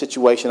looking at a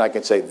situation I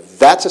can say,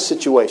 that's a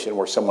situation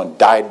where someone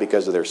died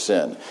because of their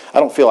sin. I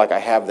don't feel like I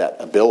have that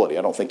ability.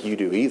 I don't think you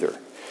do either.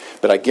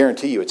 But I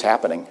guarantee you it's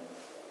happening.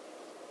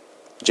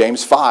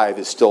 James 5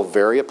 is still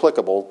very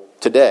applicable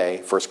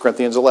today. 1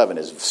 Corinthians 11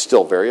 is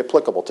still very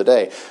applicable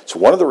today. It's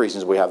one of the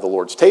reasons we have the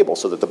Lord's table,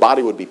 so that the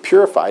body would be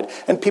purified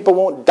and people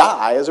won't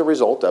die as a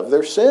result of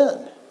their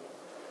sin.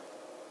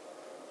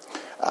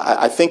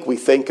 I think we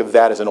think of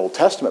that as an Old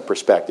Testament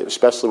perspective,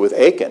 especially with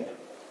Achan.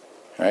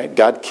 Right?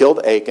 God killed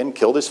Achan,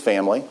 killed his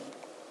family.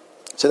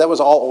 So that was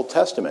all Old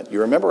Testament.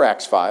 You remember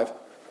Acts 5?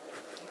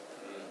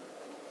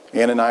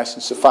 Ananias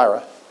and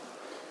Sapphira.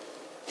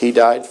 He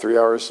died. 3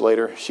 hours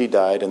later, she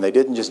died. And they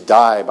didn't just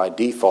die by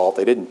default.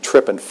 They didn't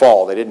trip and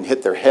fall. They didn't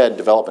hit their head,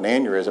 develop an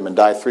aneurysm, and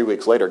die 3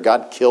 weeks later.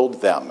 God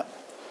killed them.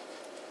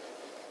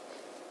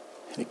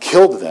 And He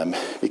killed them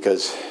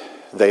because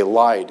they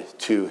lied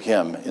to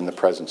Him in the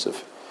presence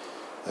of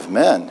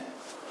men.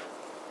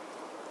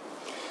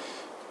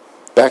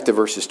 Back to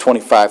verses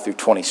 25 through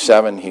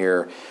 27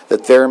 here.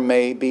 That there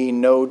may be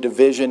no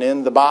division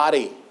in the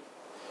body,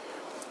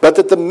 but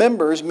that the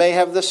members may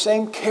have the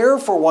same care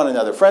for one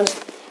another. Friends,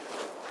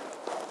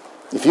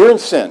 if you're in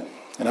sin,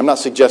 and I'm not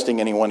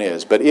suggesting anyone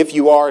is, but if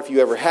you are, if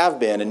you ever have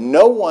been, and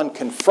no one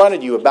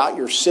confronted you about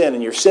your sin,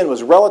 and your sin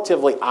was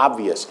relatively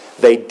obvious,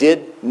 they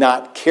did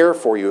not care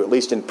for you, at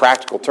least in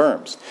practical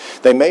terms.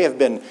 They may have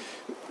been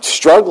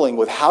struggling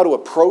with how to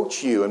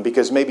approach you, and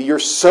because maybe you're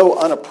so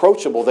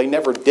unapproachable, they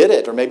never did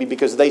it, or maybe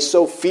because they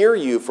so fear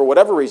you for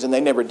whatever reason,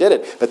 they never did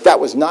it. But that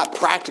was not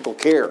practical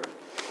care.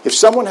 If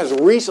someone has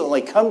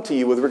recently come to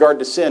you with regard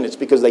to sin, it's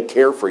because they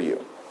care for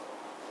you.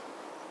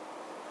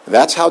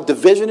 That's how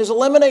division is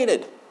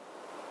eliminated.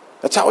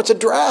 That's how it's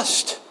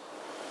addressed.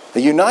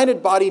 The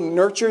united body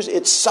nurtures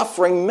its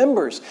suffering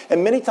members,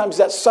 and many times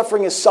that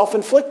suffering is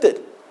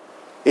self-inflicted.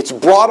 It's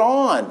brought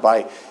on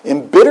by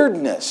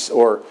embitteredness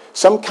or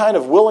some kind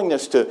of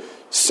willingness to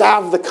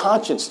salve the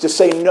conscience, to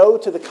say no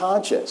to the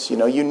conscience. You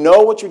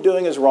know what you're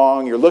doing is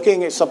wrong. You're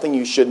looking at something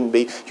you shouldn't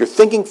be. You're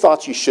thinking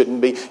thoughts you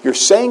shouldn't be. You're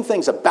saying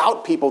things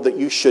about people that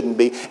you shouldn't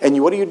be.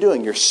 And what are you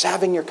doing? You're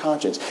salving your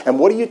conscience. And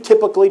what do you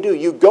typically do?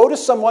 You go to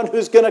someone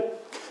who's going to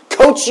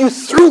coach you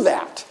through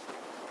that.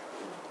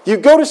 You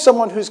go to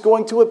someone who's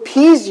going to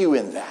appease you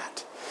in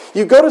that.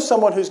 You go to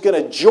someone who's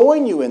going to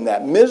join you in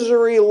that.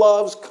 Misery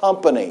loves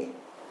company.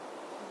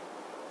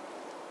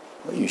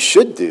 What you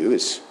should do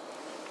is,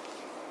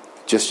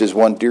 just as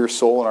one dear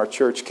soul in our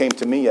church came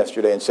to me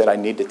yesterday and said, I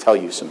need to tell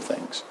you some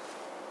things.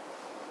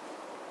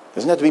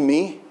 Doesn't have to be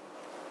me.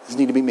 Doesn't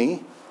need to be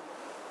me.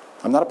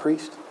 I'm not a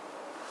priest.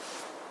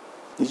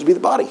 It needs to be the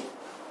body. We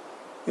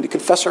need to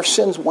confess our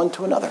sins one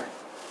to another.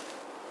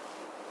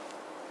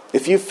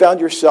 If you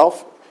found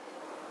yourself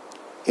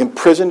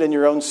imprisoned in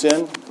your own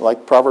sin,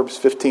 like Proverbs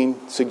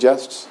 15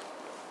 suggests,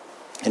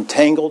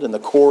 entangled in the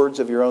cords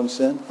of your own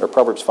sin, or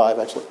Proverbs 5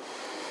 actually,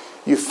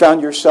 you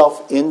found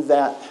yourself in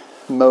that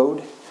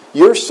mode,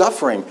 you're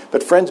suffering.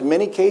 But friends, in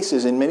many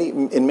cases,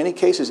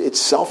 it's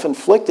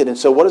self-inflicted. And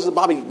so what does the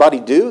body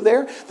do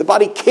there? The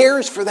body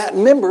cares for that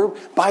member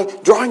by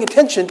drawing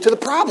attention to the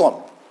problem.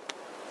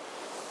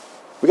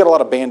 We got a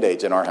lot of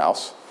Band-Aids in our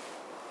house.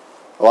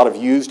 A lot of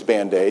used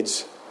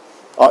Band-Aids,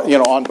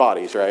 on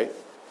bodies, right?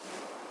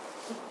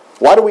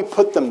 Why do we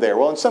put them there?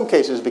 Well, in some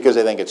cases, because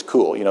they think it's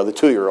cool. The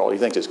 2-year-old, he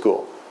thinks it's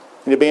cool.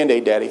 I need a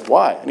Band-Aid, Daddy.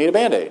 Why? I need a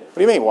Band-Aid. What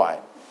do you mean, why?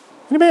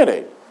 A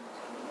Band-Aid.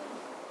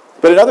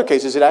 But in other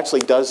cases, it actually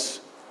does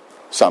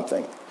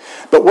something.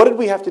 But what did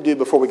we have to do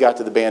before we got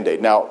to the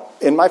Band-Aid? Now,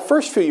 in my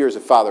first few years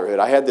of fatherhood,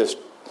 I had this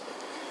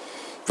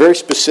very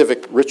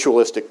specific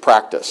ritualistic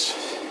practice.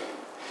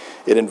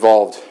 It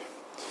involved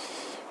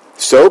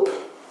soap,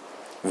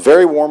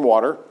 very warm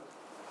water,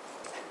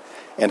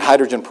 and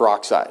hydrogen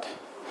peroxide.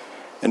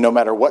 And no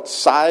matter what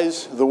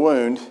size the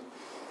wound,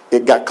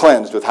 it got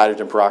cleansed with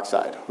hydrogen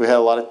peroxide. We had a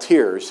lot of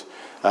tears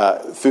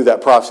through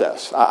that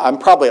process. I'm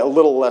probably a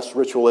little less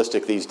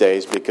ritualistic these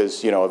days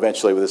because,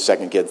 eventually with a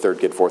second kid, third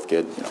kid, fourth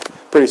kid,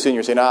 pretty soon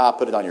you're saying,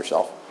 put it on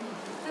yourself.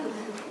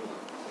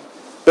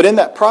 But in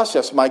that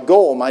process, my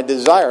goal, my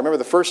desire, I remember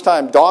the first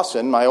time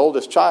Dawson, my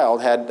oldest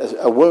child, had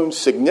a wound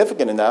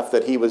significant enough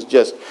that he was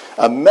just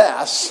a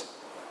mess,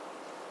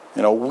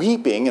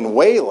 weeping and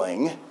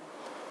wailing.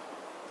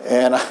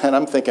 And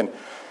I'm thinking,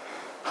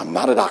 I'm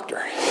not a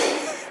doctor,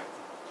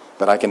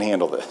 but I can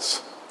handle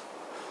this.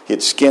 He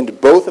had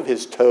skinned both of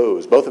his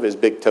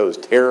big toes,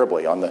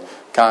 terribly on the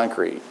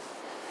concrete.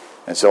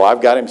 And so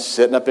I've got him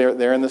sitting up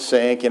there in the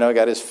sink,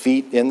 got his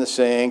feet in the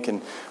sink,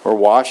 and we're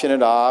washing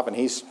it off, and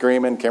he's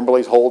screaming.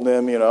 Kimberly's holding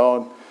him,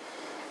 and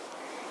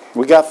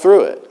we got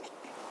through it.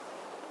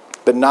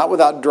 But not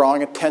without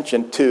drawing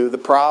attention to the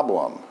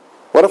problem.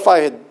 What if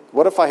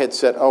I had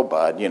said, "Oh,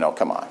 bud,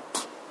 come on.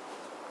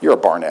 You're a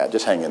Barnett.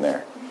 Just hang in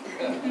there.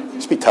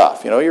 Just be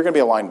tough. You're going to be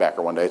a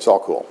linebacker one day. It's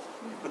all cool."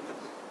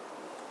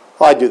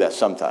 Well, I do that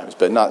sometimes,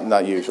 but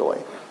not usually.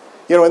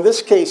 In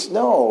this case,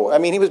 no. I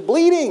mean, he was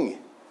bleeding.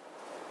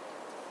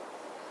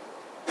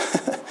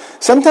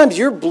 Sometimes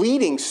you're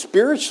bleeding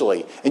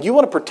spiritually, and you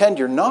want to pretend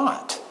you're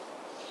not.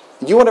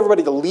 You want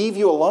everybody to leave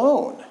you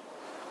alone.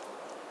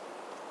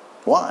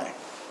 Why?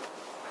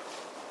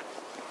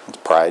 It's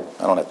pride.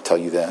 I don't have to tell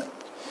you that.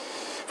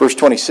 Verse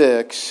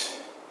 26,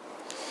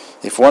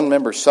 if one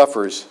member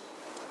suffers,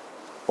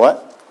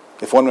 what?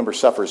 If one member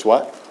suffers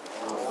what?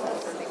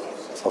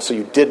 Oh, so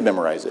you did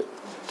memorize it.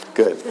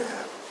 Good.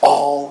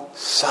 All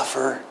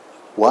suffer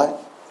what?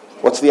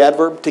 What's the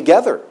adverb?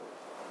 Together.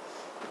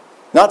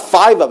 Not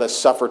 5 of us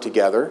suffer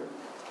together,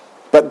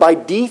 but by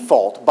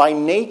default, by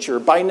nature,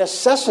 by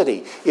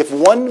necessity. If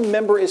one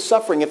member is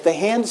suffering, if the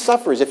hand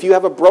suffers, if you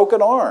have a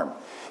broken arm,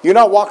 you're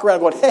not walking around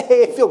going,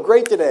 "Hey, I feel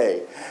great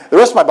today. The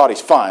rest of my body's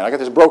fine. I got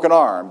this broken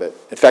arm, but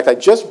in fact, I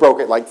just broke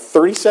it like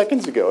 30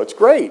 seconds ago. It's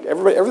great.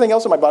 Everything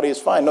else in my body is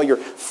fine." No, you're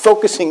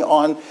focusing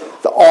on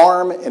the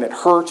arm, and it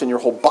hurts, and your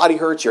whole body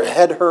hurts. Your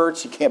head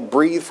hurts. You can't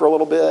breathe for a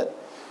little bit.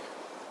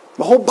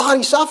 The whole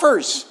body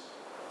suffers.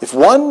 If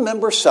one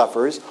member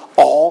suffers,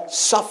 all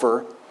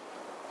suffer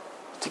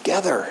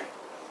together.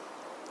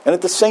 And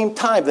at the same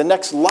time, the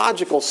next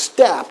logical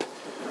step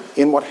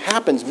in what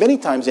happens many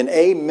times in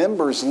a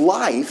member's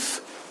life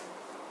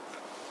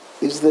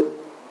is that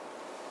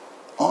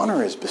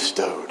honor is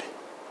bestowed.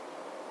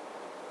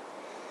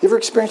 You ever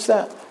experienced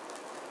that?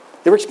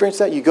 You ever experienced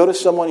that? You go to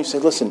someone, you say,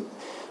 "Listen,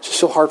 it's just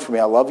so hard for me.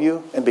 I love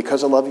you, and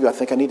because I love you, I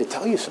think I need to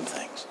tell you some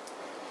things."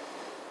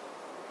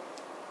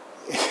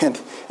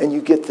 And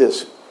you get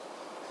this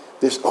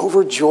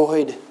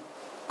overjoyed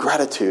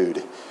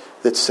gratitude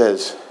that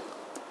says,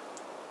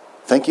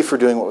 "Thank you for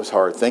doing what was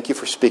hard. Thank you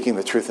for speaking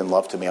the truth in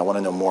love to me. I want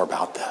to know more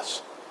about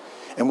this."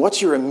 And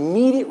what's your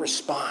immediate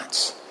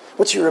response?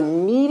 What's your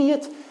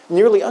immediate,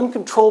 nearly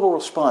uncontrollable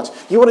response?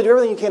 You want to do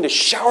everything you can to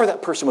shower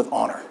that person with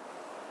honor.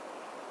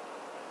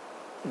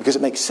 Because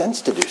it makes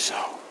sense to do so.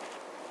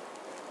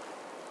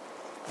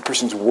 The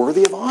person's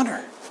worthy of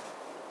honor.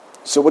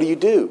 So what do you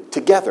do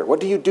together? What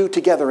do you do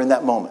together in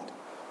that moment?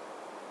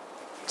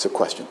 It's a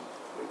question.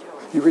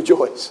 You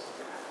rejoice.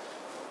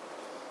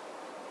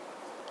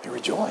 You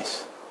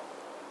rejoice.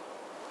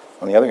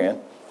 On the other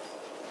hand,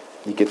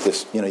 you get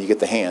this, you get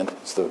the hand.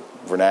 It's the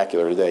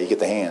vernacular today. You get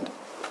the hand.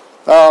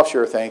 "Oh,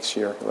 sure, thanks,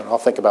 sure. I'll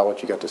think about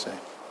what you got to say."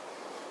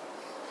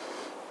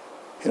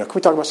 Can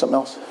we talk about something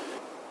else?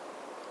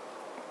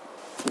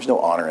 There's no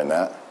honor in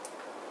that.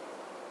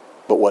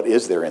 But what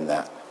is there in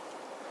that?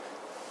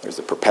 There's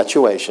the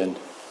perpetuation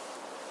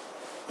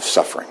of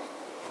suffering.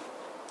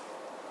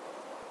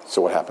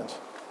 So what happens?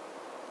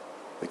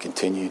 We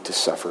continue to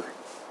suffer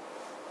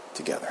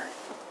together.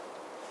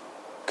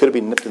 Could it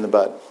be nipped in the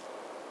bud?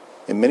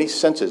 In many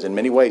senses, in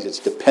many ways, it's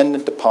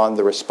dependent upon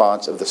the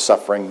response of the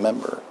suffering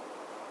member.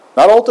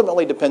 Not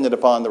ultimately dependent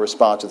upon the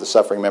response of the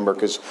suffering member,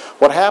 because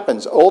what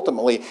happens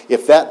ultimately,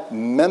 if that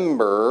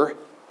member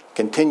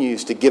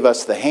continues to give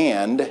us the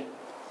hand,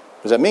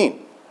 what does that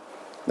mean?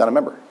 Not a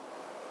member.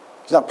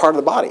 He's not part of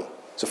the body.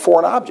 It's a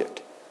foreign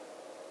object.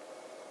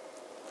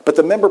 But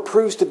the member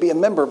proves to be a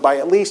member by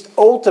at least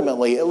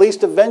ultimately, at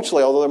least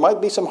eventually, although there might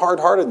be some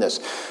hard-heartedness.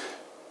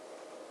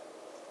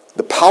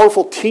 The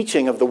powerful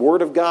teaching of the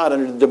Word of God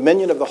under the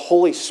dominion of the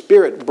Holy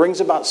Spirit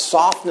brings about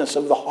softness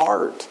of the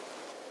heart.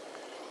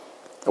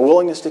 A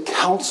willingness to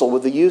counsel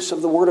with the use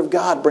of the Word of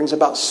God brings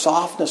about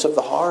softness of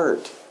the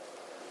heart.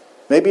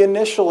 Maybe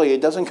initially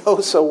it doesn't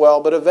go so well,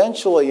 but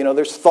eventually,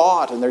 there's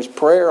thought and there's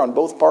prayer on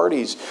both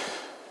parties.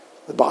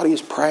 The body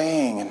is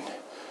praying, and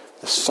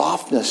the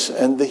softness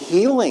and the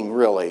healing,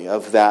 really,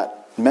 of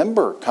that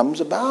member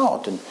comes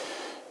about. And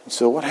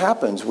so what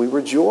happens? We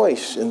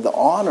rejoice in the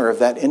honor of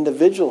that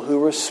individual who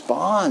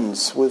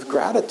responds with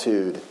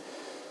gratitude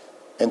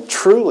and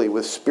truly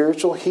with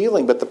spiritual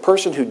healing. But the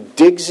person who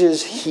digs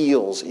his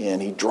heels in,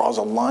 he draws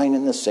a line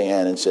in the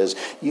sand and says,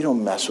 "You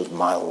don't mess with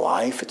my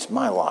life. It's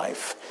my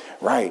life."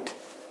 Right.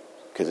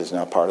 Because it's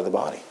not part of the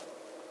body.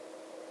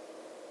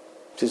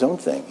 It's his own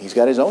thing. He's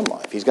got his own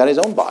life. He's got his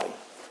own body.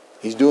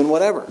 He's doing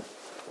whatever.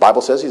 The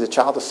Bible says he's a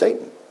child of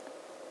Satan.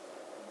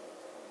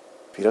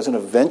 If he doesn't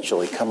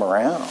eventually come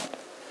around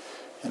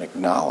and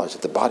acknowledge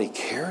that the body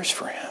cares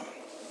for him.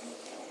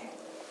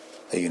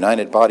 A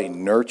united body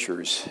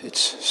nurtures its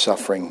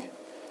suffering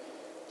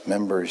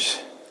members.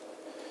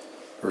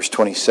 Verse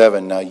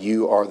 27, "Now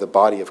you are the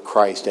body of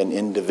Christ and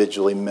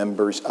individually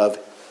members of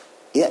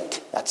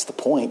it." That's the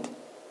point.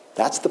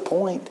 That's the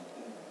point.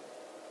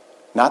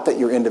 Not that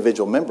you're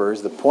individual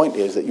members. The point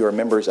is that you are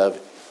members of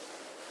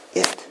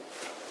it.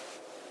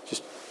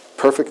 Just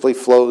perfectly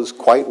flows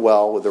quite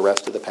well with the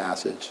rest of the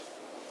passage.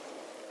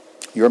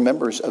 You're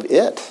members of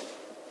it.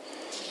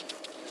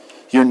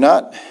 You're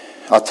not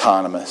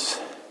autonomous.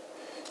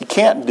 You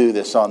can't do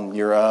this on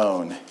your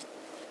own.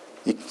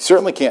 You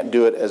certainly can't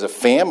do it as a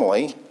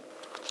family.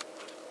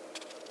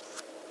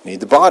 You need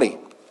the body.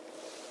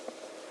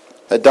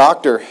 A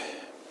doctor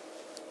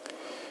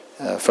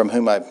from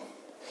whom I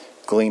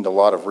gleaned a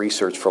lot of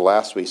research for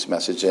last week's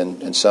message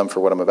and some for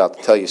what I'm about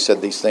to tell you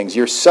said these things.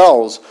 Your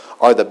cells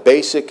are the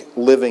basic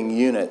living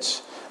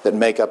units that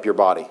make up your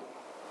body.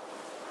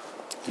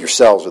 Your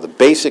cells are the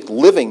basic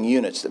living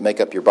units that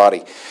make up your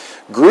body.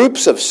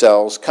 Groups of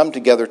cells come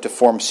together to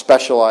form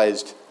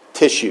specialized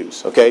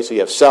tissues. Okay, so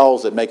you have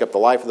cells that make up the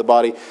life of the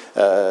body.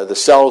 The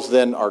cells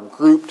then are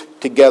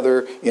grouped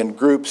together in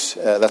groups.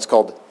 That's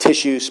called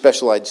tissues,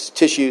 specialized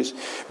tissues.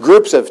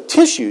 Groups of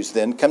tissues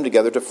then come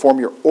together to form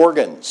your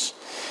organs.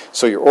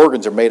 So your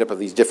organs are made up of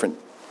these different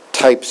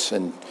types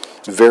and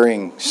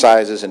varying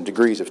sizes and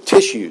degrees of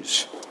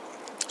tissues.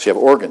 So you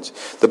have organs.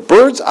 The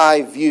bird's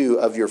eye view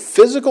of your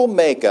physical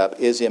makeup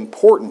is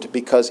important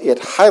because it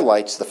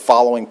highlights the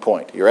following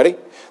point. You ready?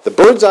 The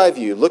bird's eye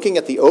view, looking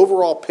at the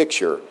overall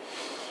picture,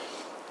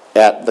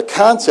 at the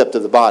concept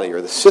of the body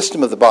or the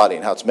system of the body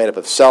and how it's made up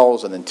of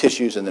cells and then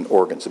tissues and then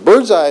organs. The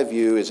bird's eye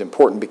view is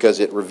important because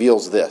it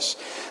reveals this.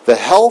 The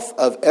health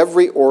of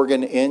every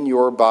organ in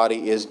your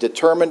body is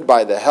determined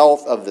by the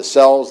health of the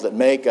cells that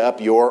make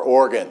up your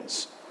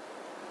organs.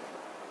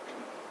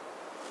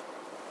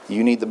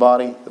 You need the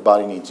body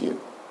needs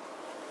you.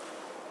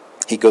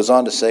 He goes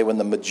on to say, when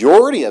the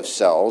majority of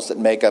cells that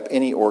make up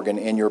any organ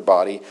in your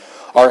body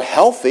are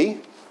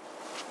healthy,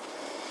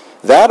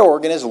 that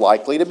organ is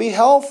likely to be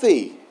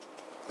healthy.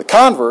 The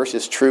converse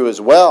is true as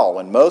well.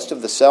 When most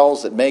of the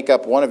cells that make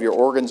up one of your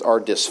organs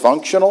are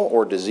dysfunctional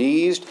or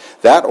diseased,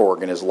 that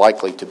organ is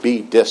likely to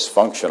be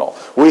dysfunctional.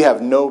 We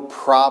have no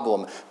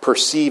problem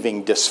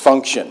perceiving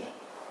dysfunction.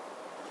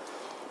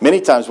 Many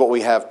times what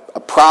we have a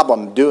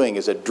problem doing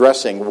is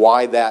addressing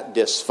why that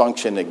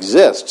dysfunction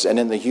exists. And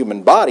in the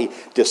human body,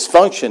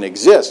 dysfunction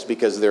exists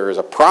because there is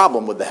a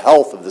problem with the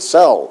health of the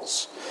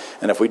cells.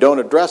 And if we don't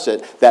address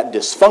it, that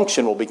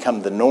dysfunction will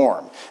become the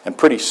norm. And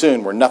pretty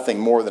soon we're nothing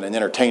more than an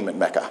entertainment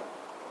mecca.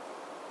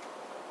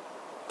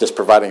 Just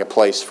providing a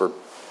place for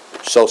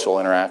social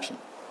interaction.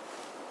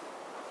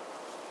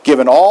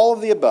 Given all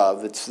of the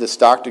above, this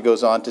doctor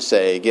goes on to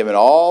say, given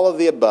all of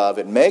the above,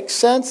 it makes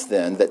sense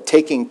then that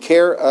taking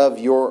care of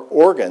your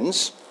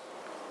organs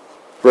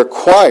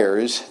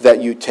requires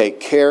that you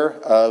take care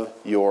of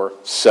your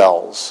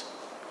cells.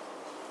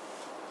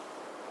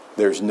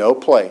 There's no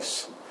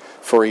place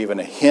for even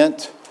a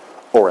hint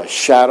or a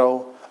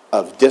shadow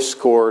of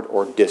discord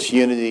or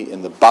disunity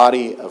in the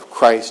body of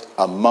Christ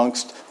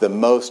amongst the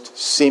most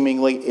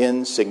seemingly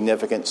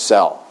insignificant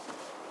cell.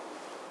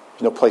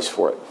 There's no place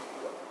for it.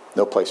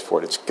 No place for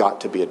it. It's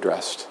got to be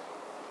addressed.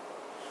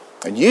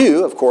 And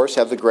you, of course,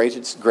 have the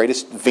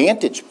greatest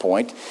vantage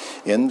point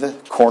in the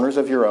corners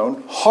of your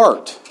own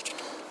heart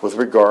with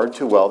regard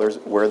to,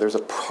 where there's a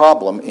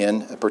problem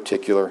in a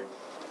particular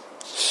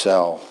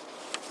cell.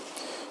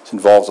 This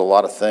involves a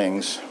lot of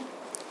things.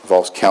 It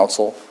involves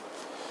counsel.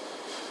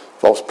 It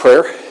involves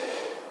prayer.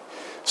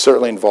 It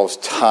certainly involves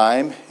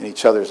time in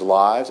each other's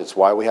lives. It's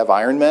why we have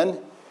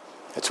Ironmen.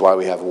 It's why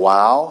we have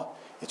WOW.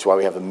 It's why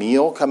we have a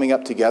meal coming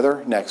up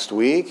together next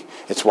week.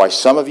 It's why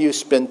some of you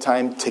spend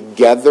time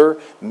together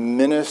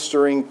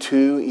ministering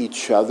to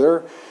each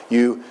other.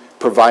 You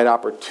provide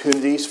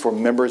opportunities for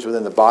members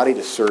within the body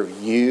to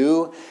serve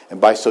you.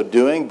 And by so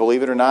doing,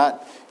 believe it or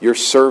not, you're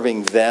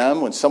serving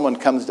them. When someone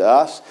comes to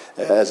us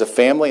as a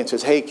family and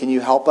says, hey, can you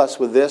help us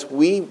with this?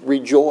 We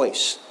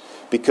rejoice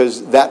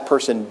because that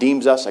person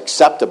deems us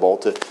acceptable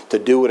to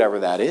do whatever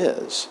that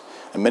is.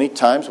 And many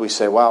times we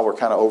say, wow, we're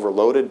kind of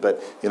overloaded,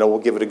 but we'll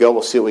give it a go.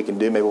 We'll see what we can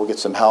do. Maybe we'll get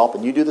some help.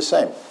 And you do the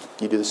same.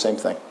 You do the same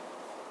thing.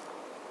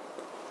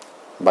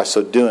 By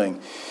so doing,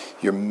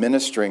 you're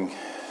ministering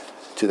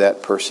to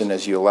that person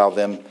as you allow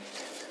them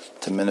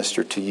to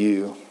minister to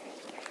you.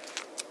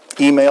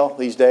 Email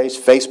these days,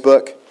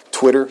 Facebook,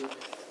 Twitter,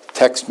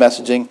 text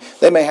messaging,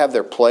 they may have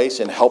their place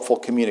in helpful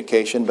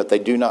communication, but they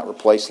do not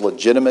replace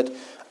legitimate,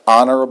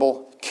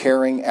 honorable,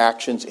 caring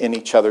actions in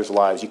each other's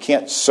lives. You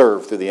can't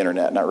serve through the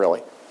internet, not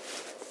really.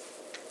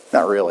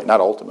 Not really,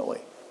 not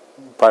ultimately.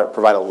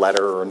 Provide a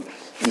letter or an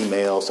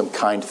email, some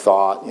kind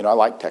thought. I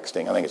like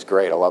texting. I think it's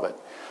great. I love it.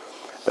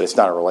 But it's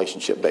not a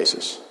relationship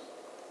basis.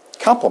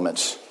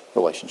 Complements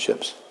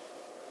relationships.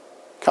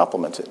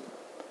 Complements it.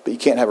 But you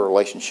can't have a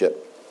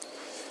relationship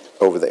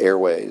over the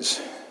airways.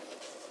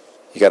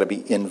 You got to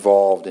be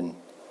involved in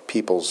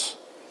people's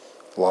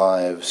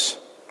lives.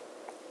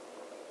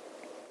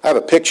 I have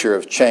a picture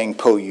of Chang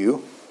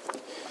Po-yu.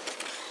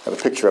 I have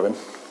a picture of him.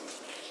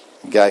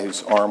 The guy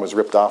whose arm was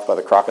ripped off by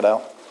the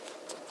crocodile.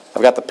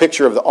 I've got the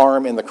picture of the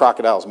arm in the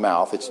crocodile's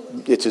mouth.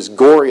 It's as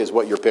gory as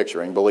what you're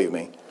picturing, believe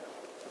me.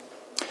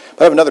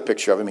 But I have another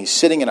picture of him. He's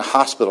sitting in a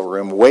hospital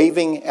room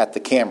waving at the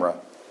camera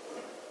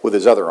with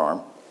his other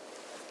arm,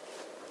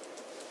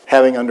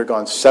 having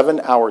undergone 7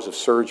 hours of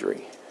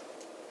surgery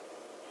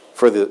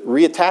for the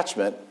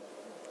reattachment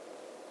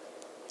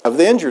of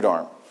the injured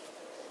arm.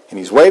 And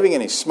he's waving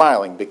and he's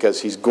smiling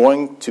because he's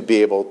going to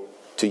be able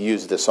to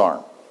use this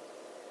arm.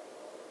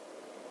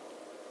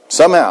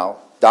 Somehow,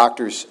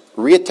 doctors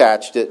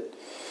reattached it,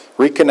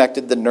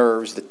 reconnected the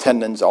nerves, the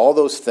tendons, all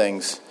those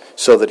things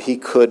so that he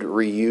could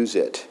reuse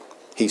it.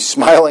 He's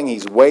smiling,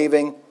 he's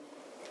waving,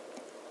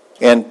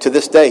 and to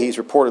this day he's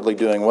reportedly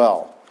doing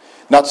well.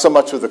 Not so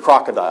much with the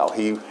crocodile.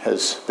 He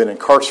has been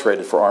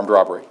incarcerated for armed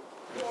robbery.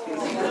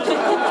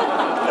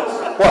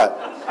 What?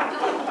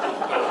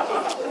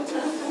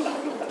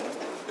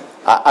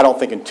 I don't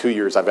think in 2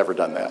 years I've ever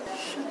done that.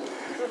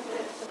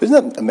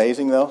 Isn't that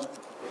amazing, though?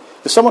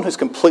 There's someone who's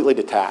completely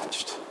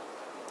detached.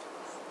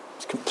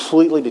 It's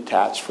completely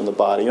detached from the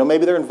body.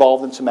 Maybe they're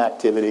involved in some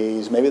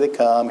activities. Maybe they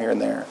come here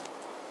and there.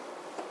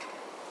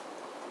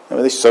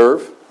 Maybe they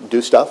serve,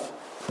 do stuff,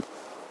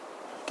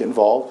 get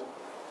involved.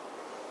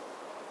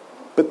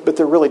 But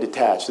they're really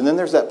detached. And then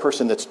there's that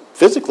person that's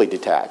physically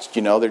detached.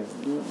 You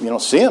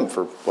don't see them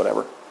for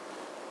whatever.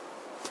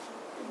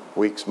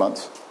 Weeks,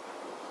 months.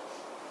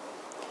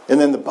 And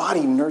then the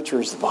body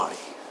nurtures the body.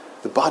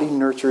 The body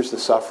nurtures the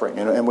suffering.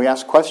 And we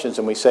ask questions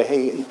and we say,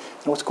 hey,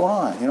 what's going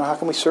on? How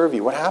can we serve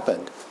you? What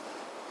happened?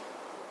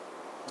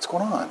 What's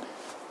going on?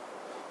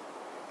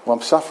 Well,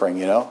 I'm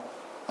suffering, I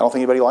don't think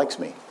anybody likes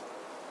me.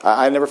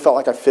 I never felt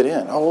like I fit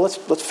in. Oh, well,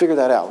 let's figure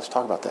that out. Let's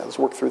talk about that. Let's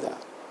work through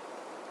that.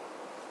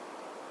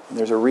 And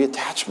there's a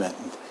reattachment.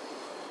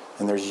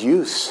 And there's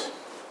use.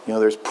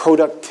 There's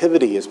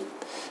productivity. As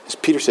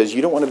Peter says,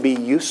 you don't want to be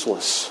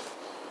useless.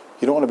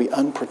 You don't want to be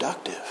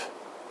unproductive.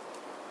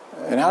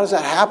 And how does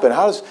that happen?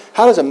 How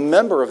does a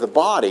member of the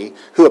body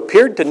who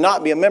appeared to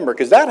not be a member,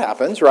 because that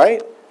happens,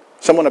 right?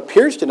 Someone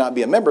appears to not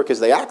be a member because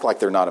they act like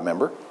they're not a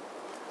member.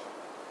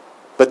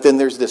 But then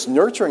there's this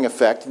nurturing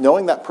effect,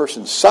 knowing that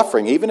person's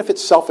suffering, even if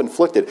it's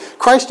self-inflicted.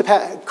 Christ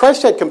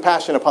had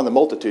compassion upon the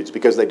multitudes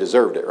because they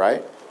deserved it,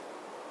 right?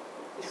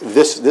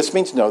 This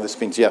means no, this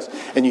means yes.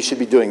 And you should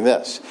be doing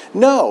this.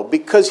 No,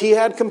 because he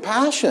had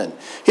compassion.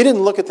 He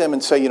didn't look at them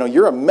and say,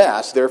 you're a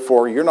mess,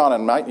 therefore you're not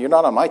on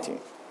my team.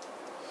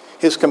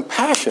 His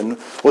compassion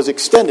was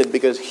extended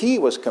because he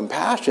was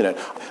compassionate.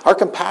 Our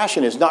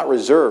compassion is not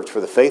reserved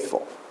for the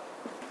faithful.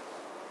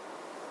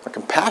 Our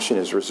compassion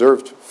is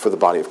reserved for the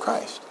body of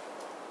Christ.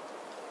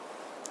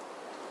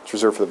 It's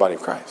reserved for the body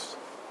of Christ.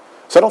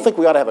 So I don't think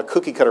we ought to have a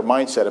cookie-cutter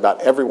mindset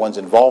about everyone's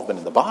involvement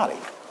in the body.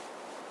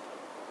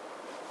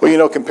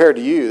 Well, compared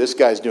to you, this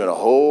guy's doing a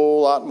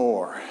whole lot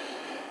more.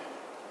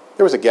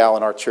 There was a gal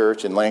in our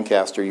church in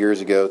Lancaster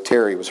years ago.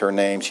 Terry was her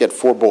name. She had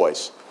 4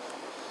 boys.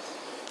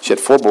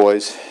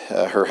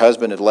 Her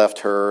husband had left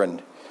her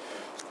and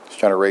was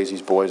trying to raise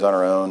these boys on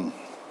her own.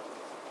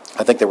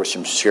 I think there was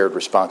some shared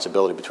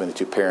responsibility between the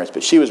 2 parents,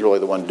 but she was really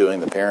the one doing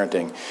the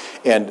parenting.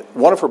 And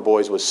one of her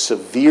boys was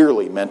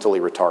severely mentally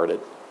retarded.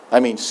 I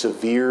mean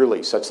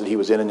severely, such that he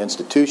was in an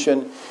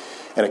institution.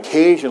 And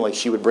occasionally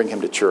she would bring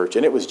him to church,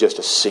 and it was just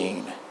a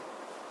scene.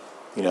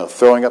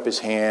 Throwing up his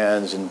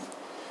hands and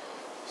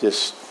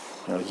just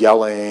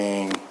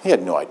yelling. He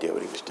had no idea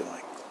what he was doing.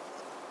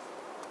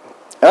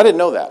 And I didn't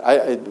know that.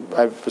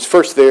 I was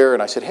first there,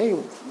 and I said,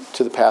 hey,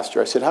 to the pastor,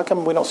 I said, how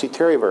come we don't see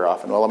Terry very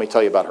often? Well, let me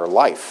tell you about her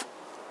life.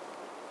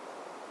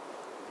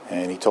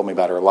 And he told me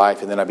about her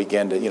life, and then I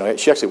began to,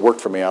 she actually worked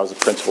for me. I was the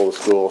principal of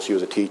the school. She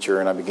was a teacher,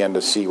 and I began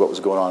to see what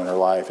was going on in her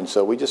life. And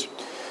so we just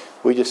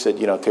said,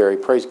 Terry,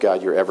 praise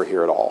God you're ever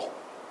here at all.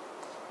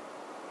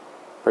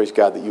 Praise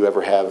God that you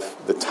ever have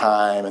the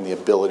time and the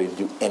ability to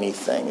do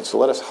anything. And so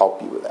let us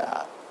help you with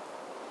that.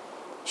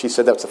 She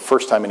said that's the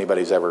first time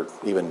anybody's ever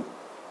even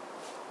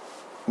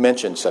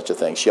mentioned such a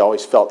thing. She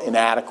always felt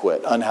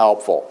inadequate,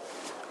 unhelpful,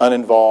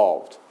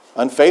 uninvolved,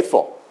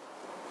 unfaithful,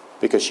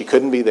 because she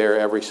couldn't be there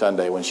every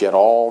Sunday when she had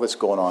all this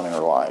going on in her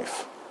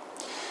life.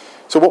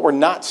 So what we're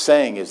not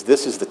saying is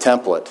this is the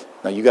template.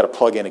 Now you've got to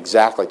plug in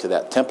exactly to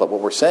that template.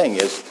 What we're saying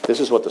is this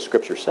is what the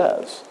Scripture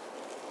says.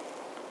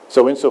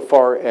 So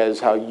insofar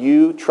as how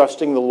you,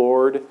 trusting the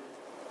Lord,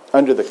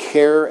 under the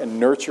care and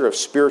nurture of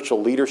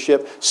spiritual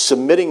leadership,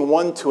 submitting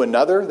one to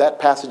another, that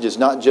passage is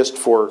not just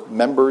for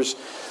members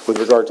with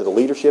regard to the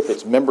leadership,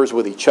 it's members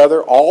with each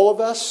other, all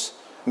of us.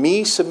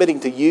 Me submitting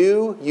to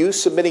you, you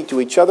submitting to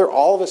each other,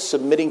 all of us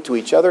submitting to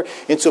each other.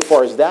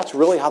 Insofar as that's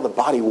really how the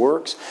body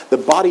works, the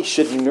body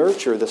should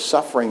nurture the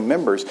suffering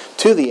members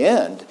to the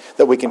end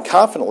that we can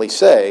confidently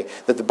say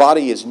that the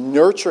body is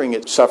nurturing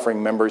its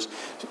suffering members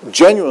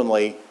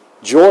genuinely,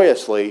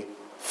 joyously,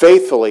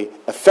 faithfully,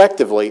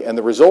 effectively, and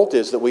the result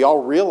is that we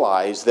all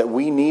realize that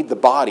we need the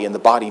body and the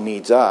body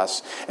needs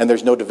us, and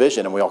there's no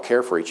division and we all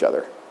care for each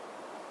other.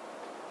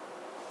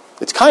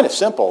 It's kind of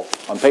simple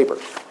on paper.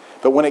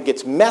 But when it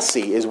gets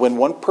messy is when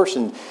one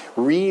person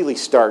really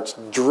starts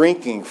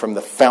drinking from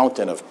the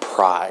fountain of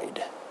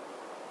pride.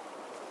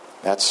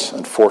 That's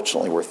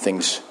unfortunately where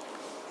things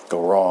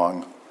go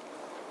wrong.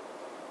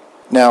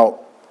 Now,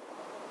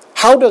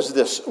 how does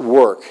this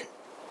work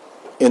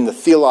in the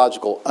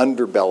theological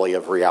underbelly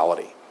of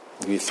reality?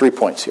 I'll give you 3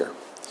 points here.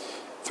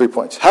 3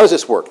 points. How does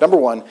this work? Number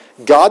one,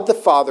 God the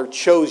Father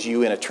chose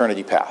you in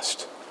eternity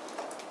past.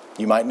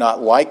 You might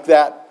not like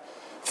that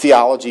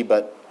theology,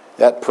 but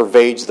that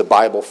pervades the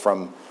Bible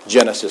from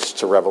Genesis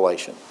to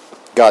Revelation.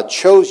 God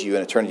chose you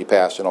in eternity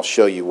past, and I'll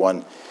show you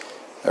one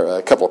or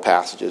a couple of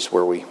passages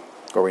where we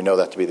know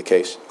that to be the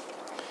case.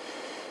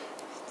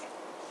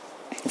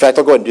 In fact,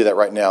 I'll go ahead and do that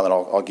right now, then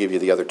I'll give you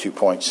the other 2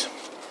 points.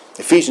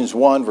 Ephesians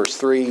 1, verse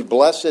 3,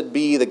 Blessed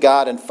be the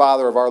God and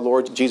Father of our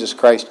Lord Jesus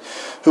Christ,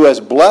 who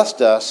has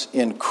blessed us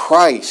in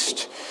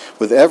Christ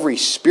with every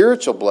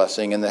spiritual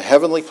blessing in the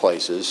heavenly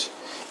places,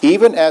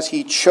 even as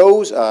He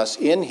chose us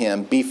in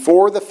Him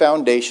before the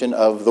foundation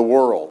of the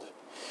world,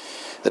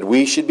 that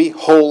we should be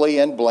holy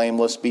and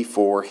blameless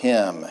before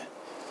Him.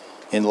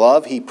 In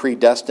love, He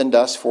predestined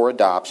us for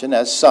adoption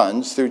as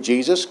sons through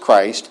Jesus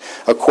Christ,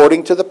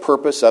 according to the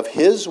purpose of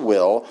His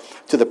will,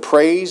 to the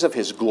praise of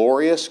His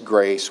glorious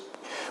grace,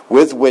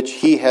 with which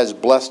He has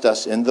blessed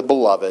us in the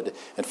Beloved.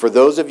 And for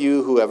those of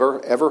you who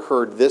ever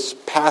heard this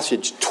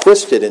passage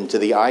twisted into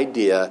the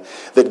idea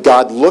that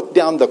God looked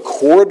down the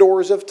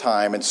corridors of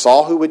time and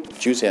saw who would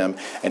choose Him,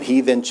 and He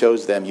then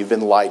chose them, you've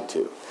been lied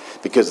to.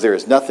 Because there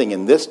is nothing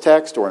in this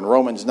text or in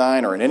Romans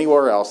 9 or in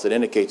anywhere else that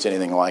indicates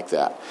anything like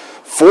that.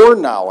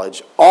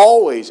 Foreknowledge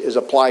always is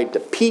applied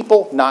to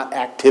people, not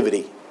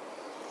activity.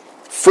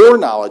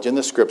 Foreknowledge in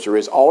the Scripture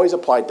is always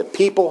applied to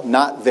people,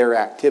 not their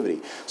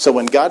activity. So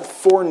when God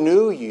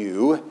foreknew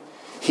you,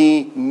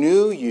 He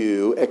knew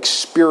you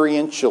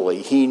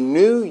experientially. He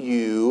knew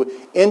you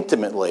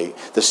intimately.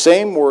 The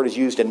same word is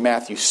used in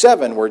Matthew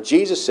 7, where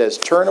Jesus says,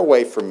 "Turn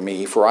away from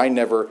me, for I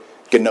never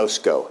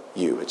gnosko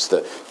you." It's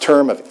the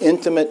term of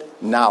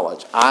intimate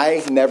knowledge.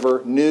 I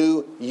never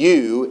knew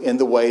you in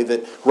the way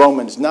that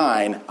Romans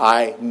 9,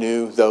 I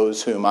knew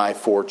those whom I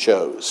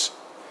forechose.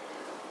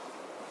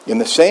 In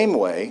the same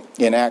way,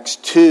 in Acts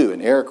 2,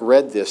 and Eric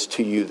read this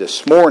to you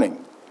this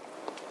morning,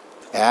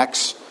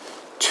 Acts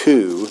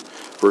 2,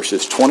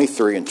 verses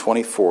 23 and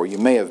 24. You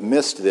may have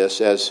missed this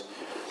as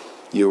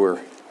you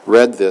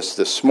read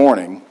this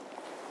morning.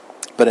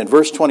 But in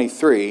verse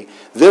 23,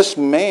 this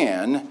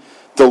man,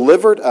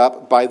 delivered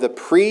up by the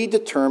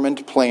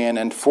predetermined plan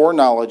and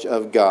foreknowledge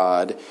of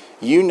God,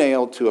 you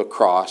nailed to a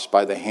cross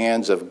by the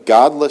hands of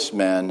godless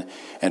men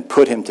and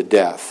put him to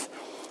death.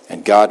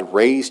 And God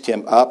raised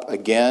him up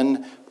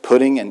again,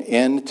 putting an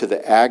end to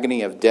the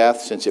agony of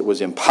death, since it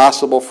was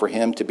impossible for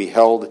him to be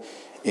held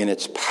in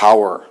its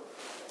power.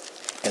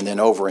 And then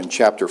over in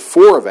chapter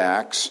 4 of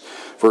Acts,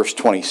 verse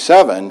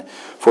 27,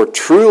 for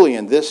truly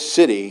in this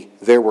city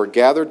there were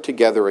gathered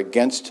together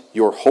against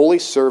your holy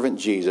servant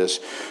Jesus,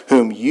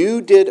 whom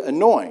you did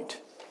anoint,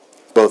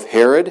 both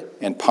Herod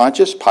and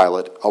Pontius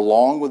Pilate,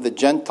 along with the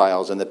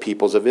Gentiles and the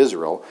peoples of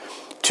Israel,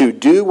 to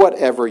do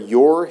whatever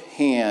your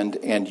hand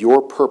and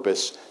your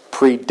purpose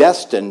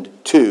predestined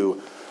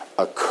to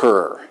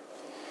occur.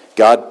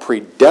 God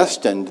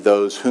predestined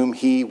those whom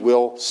He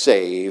will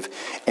save,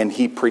 and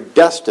He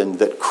predestined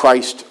that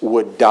Christ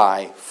would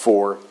die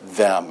for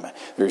them.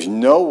 There's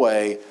no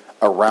way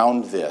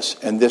around this,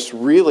 and this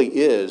really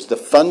is the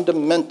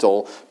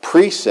fundamental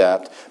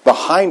precept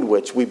behind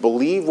which we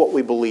believe what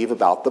we believe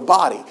about the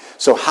body.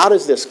 So how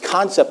does this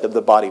concept of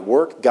the body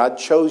work? God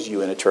chose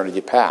you in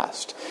eternity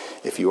past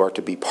if you are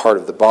to be part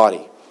of the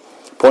body.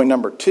 Point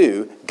number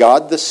 2,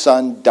 God the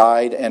Son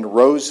died and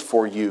rose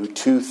for you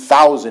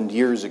 2,000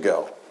 years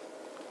ago.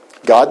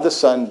 God the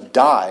Son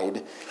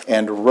died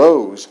and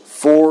rose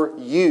for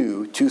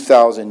you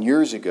 2,000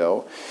 years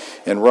ago.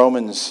 In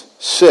Romans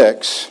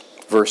 6,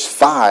 verse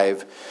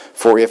 5,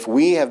 for if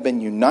we have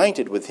been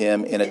united with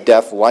Him in a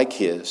death like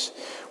His,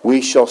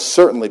 we shall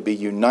certainly be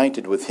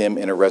united with Him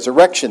in a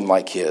resurrection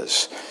like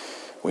His.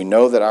 We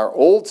know that our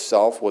old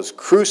self was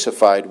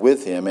crucified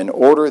with Him in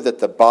order that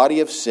the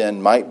body of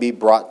sin might be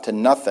brought to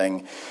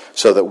nothing,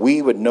 so that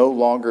we would no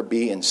longer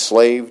be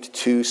enslaved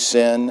to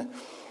sin.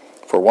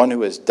 For one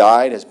who has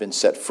died has been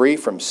set free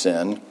from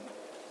sin.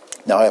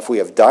 Now if we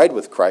have died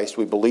with Christ,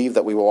 we believe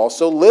that we will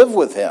also live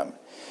with Him.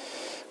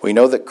 We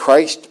know that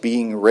Christ,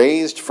 being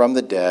raised from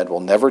the dead, will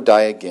never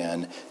die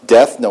again.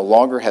 Death no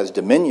longer has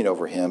dominion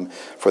over Him.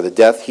 For the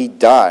death He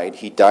died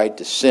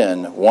to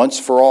sin once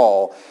for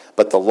all.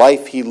 But the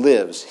life He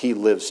lives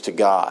to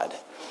God.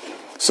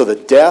 So the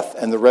death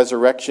and the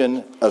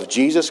resurrection of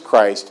Jesus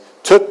Christ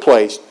took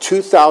place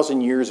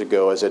 2,000 years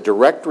ago as a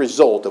direct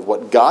result of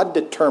what God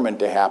determined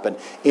to happen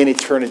in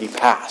eternity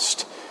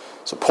past.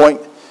 So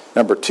point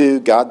number 2,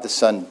 God the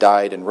Son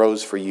died and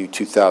rose for you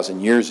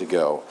 2,000 years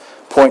ago.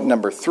 Point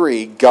number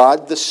 3,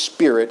 God the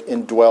Spirit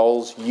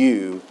indwells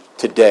you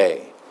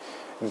today.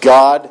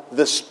 God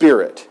the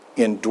Spirit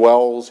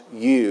indwells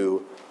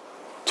you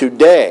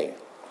today.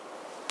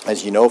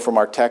 As you know from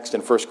our text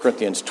in 1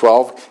 Corinthians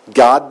 12,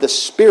 God the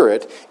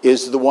Spirit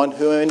is the one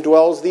who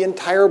indwells the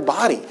entire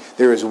body.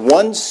 There is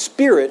one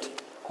Spirit,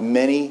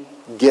 many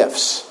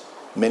gifts,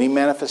 many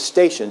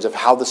manifestations of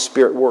how the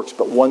Spirit works,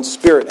 but one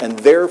Spirit. And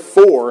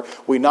therefore,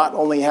 we not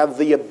only have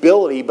the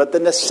ability, but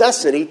the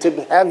necessity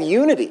to have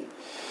unity.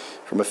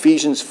 From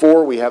Ephesians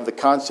 4, we have the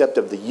concept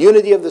of the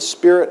unity of the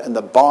Spirit and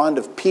the bond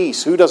of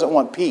peace. Who doesn't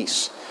want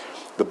peace?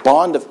 The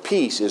bond of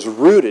peace is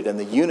rooted in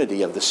the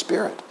unity of the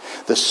Spirit.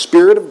 The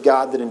Spirit of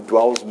God that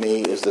indwells me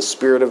is the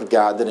Spirit of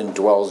God that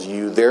indwells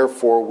you.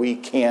 Therefore, we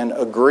can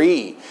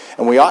agree.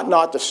 And we ought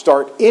not to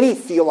start any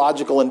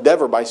theological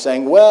endeavor by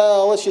saying,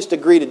 well, let's just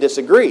agree to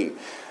disagree.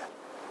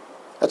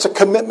 That's a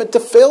commitment to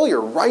failure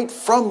right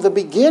from the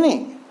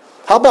beginning.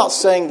 How about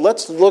saying,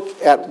 let's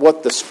look at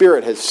what the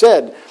Spirit has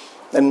said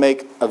and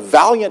make a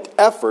valiant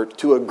effort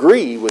to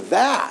agree with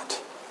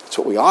that? That's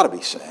what we ought to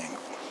be saying.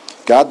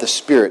 God the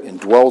Spirit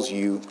indwells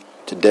you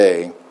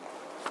today.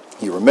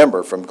 You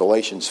remember from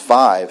Galatians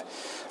 5,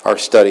 our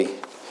study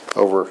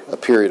over a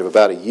period of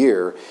about a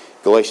year,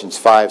 Galatians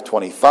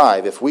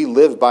 5:25, if we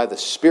live by the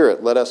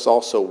Spirit, let us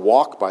also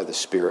walk by the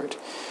Spirit.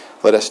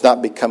 Let us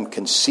not become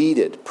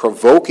conceited,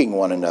 provoking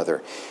one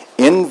another,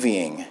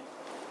 envying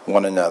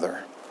one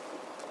another.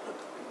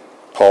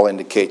 Paul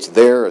indicates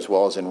there, as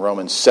well as in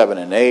Romans 7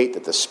 and 8,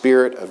 that the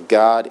Spirit of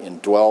God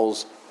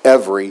indwells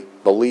every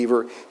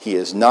believer. He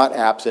is not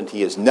absent.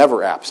 He is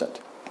never absent.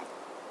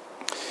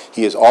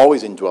 He is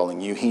always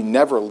indwelling you. He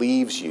never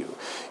leaves you.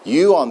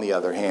 You, on the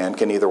other hand,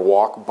 can either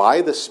walk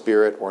by the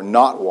Spirit or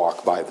not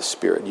walk by the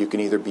Spirit. You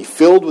can either be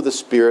filled with the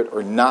Spirit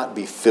or not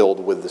be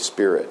filled with the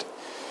Spirit.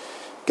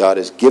 God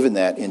has given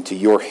that into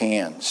your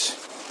hands.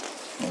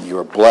 And you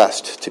are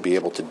blessed to be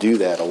able to do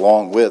that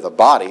along with a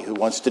body who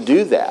wants to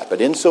do that.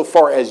 But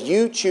insofar as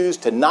you choose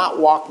to not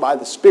walk by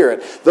the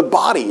Spirit, the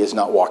body is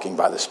not walking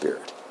by the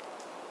Spirit.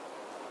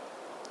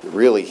 It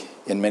really,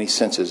 in many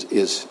senses,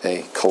 is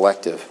a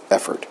collective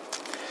effort.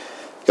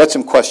 Got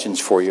some questions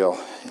for you.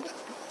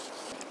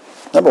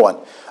 Number one,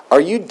 are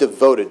you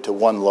devoted to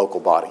one local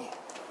body?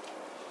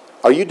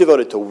 Are you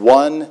devoted to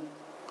one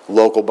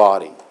local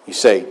body? You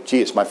say,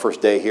 gee, it's my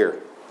first day here.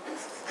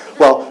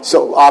 Well,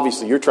 so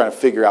obviously you're trying to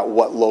figure out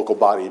what local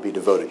body to be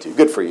devoted to.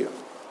 Good for you.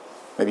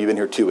 Maybe you've been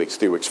here 2 weeks,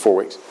 3 weeks, 4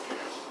 weeks.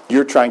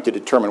 You're trying to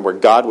determine where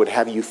God would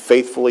have you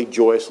faithfully,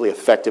 joyously,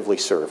 effectively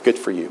serve. Good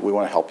for you. We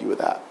want to help you with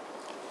that.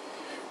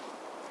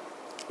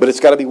 But it's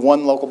got to be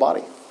one local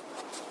body.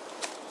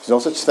 There's no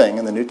such thing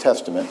in the New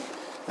Testament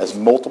as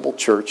multiple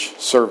church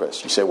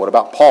service. You say, what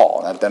about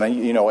Paul? And then,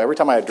 every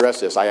time I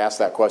address this, I ask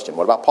that question.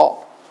 What about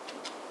Paul?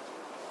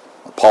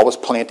 Paul was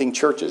planting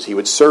churches. He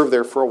would serve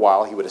there for a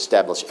while. He would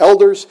establish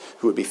elders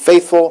who would be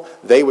faithful.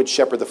 They would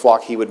shepherd the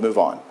flock. He would move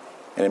on.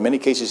 And in many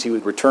cases, he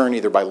would return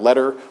either by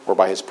letter or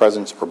by his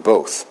presence or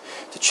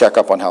both to check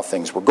up on how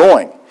things were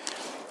going.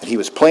 And he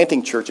was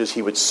planting churches.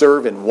 He would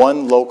serve in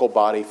one local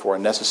body for a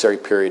necessary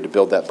period to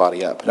build that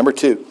body up. Number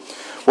two,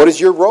 what is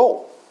your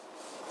role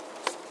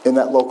in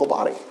that local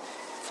body?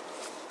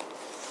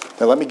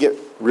 Now let me get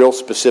real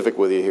specific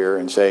with you here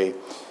and say,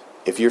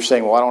 if you're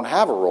saying, well, I don't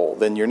have a role,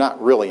 then you're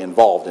not really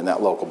involved in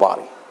that local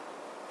body.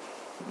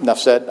 Enough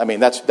said? I mean,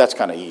 that's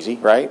kind of easy,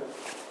 right?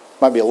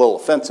 Might be a little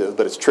offensive,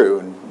 but it's true,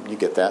 and you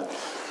get that.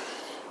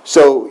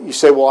 So you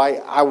say, well,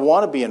 I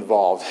want to be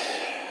involved.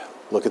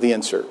 Look at the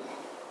insert.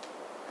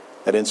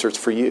 That insert's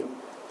for you.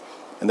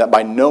 And that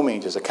by no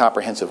means is a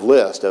comprehensive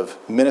list of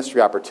ministry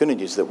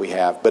opportunities that we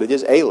have, but it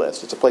is a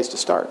list. It's a place to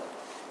start.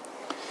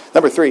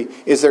 Number three,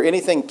 is there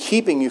anything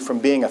keeping you from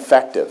being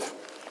effective?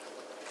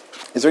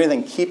 Is there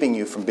anything keeping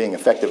you from being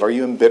effective? Are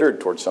you embittered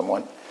towards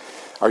someone?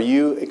 Are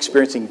you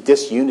experiencing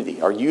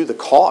disunity? Are you the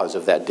cause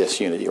of that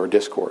disunity or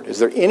discord? Is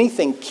there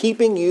anything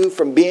keeping you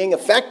from being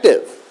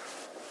effective?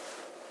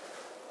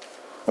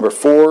 Number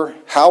four,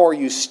 how are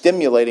you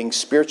stimulating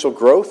spiritual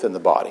growth in the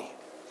body?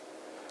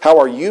 How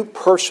are you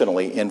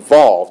personally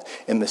involved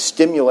in the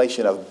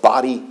stimulation of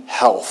body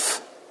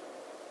health?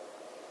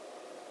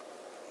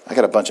 I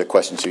got a bunch of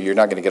questions here. You're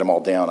not going to get them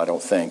all down, I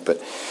don't think.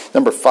 But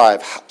number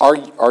five,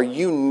 are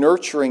you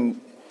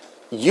nurturing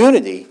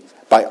unity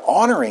by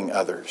honoring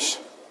others?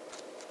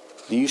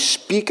 Do you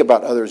speak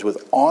about others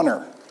with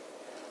honor?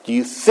 Do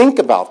you think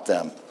about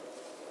them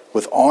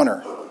with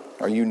honor?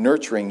 Are you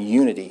nurturing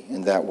unity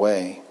in that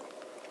way?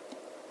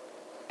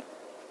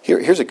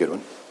 Here's a good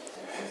one.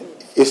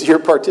 Is your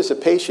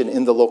participation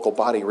in the local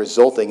body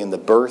resulting in the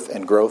birth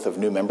and growth of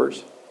new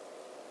members?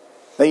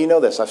 Now you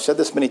know this. I've said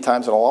this many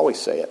times and I'll always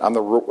say it. I'm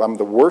the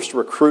worst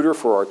recruiter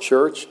for our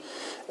church,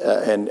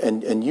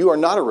 and you are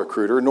not a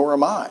recruiter, nor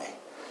am I.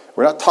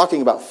 We're not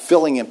talking about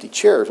filling empty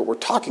chairs. What we're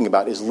talking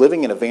about is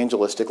living an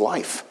evangelistic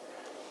life.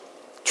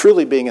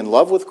 Truly being in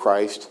love with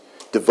Christ,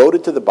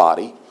 devoted to the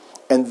body,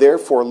 and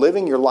therefore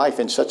living your life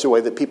in such a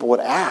way that people would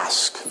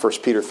ask,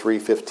 1 Peter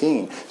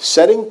 3:15,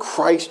 setting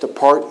Christ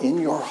apart in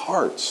your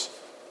hearts.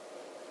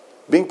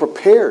 Being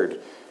prepared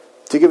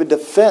to give a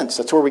defense.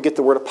 That's where we get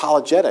the word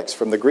apologetics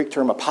from the Greek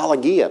term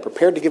apologia.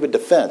 Prepared to give a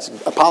defense.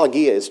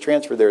 Apologia is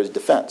transferred there as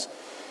defense.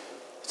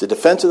 It's a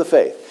defense of the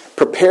faith.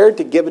 Prepared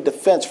to give a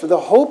defense for the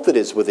hope that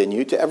is within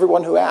you to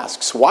everyone who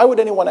asks. Why would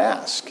anyone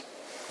ask?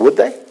 Would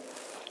they?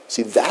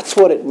 See, that's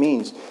what it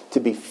means to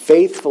be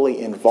faithfully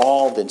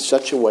involved in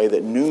such a way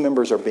that new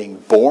members are being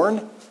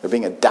born, they're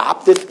being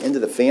adopted into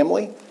the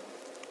family,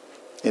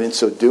 and in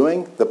so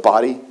doing, the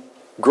body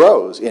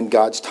grows in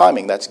God's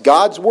timing. That's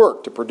God's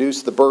work to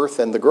produce the birth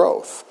and the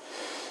growth.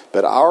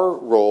 But our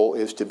role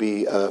is to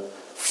be a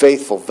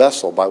faithful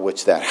vessel by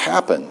which that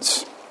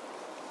happens.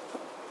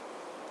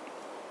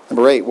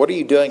 Number 8, what are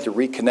you doing to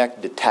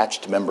reconnect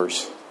detached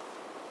members?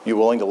 You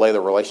willing to lay the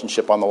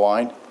relationship on the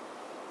line?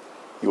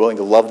 You willing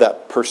to love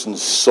that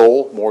person's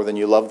soul more than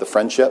you love the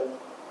friendship?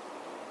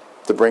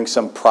 To bring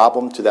some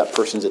problem to that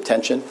person's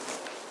attention?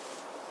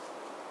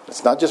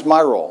 It's not just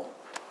my role.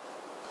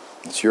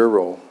 It's your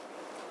role.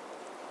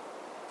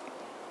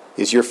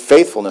 Is your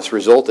faithfulness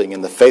resulting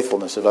in the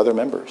faithfulness of other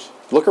members?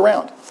 Look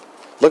around.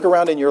 Look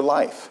around in your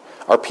life.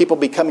 Are people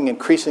becoming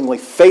increasingly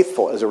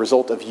faithful as a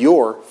result of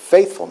your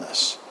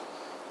faithfulness?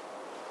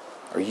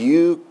 Are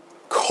you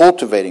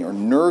cultivating or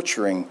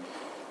nurturing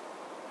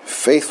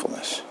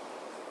faithfulness?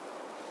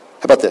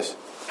 How about this?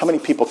 How many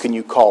people can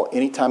you call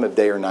any time of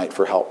day or night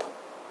for help?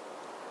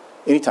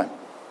 Anytime.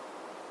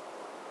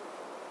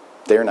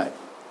 Day or night.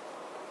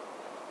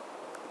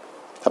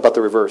 How about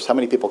the reverse? How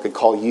many people can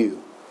call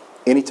you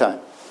anytime?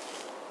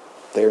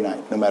 Day or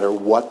night. No matter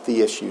what the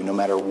issue, no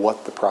matter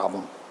what the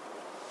problem.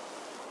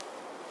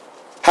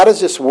 How does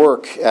this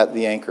work at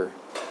the Anchor?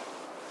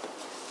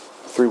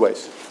 3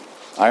 ways.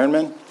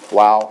 Ironman,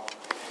 WOW,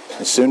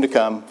 and soon to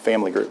come,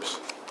 family groups.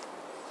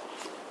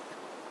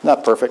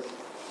 Not perfect.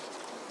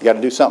 You got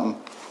to do something.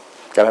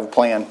 Got to have a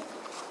plan.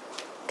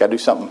 Got to do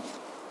something.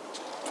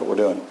 That's what we're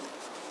doing.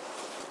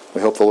 We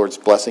hope the Lord's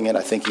blessing it.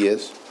 I think He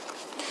is.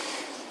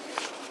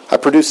 I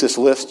produced this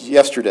list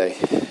yesterday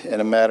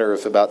in a matter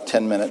of about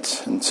 10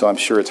 minutes, and so I'm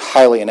sure it's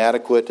highly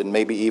inadequate and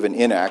maybe even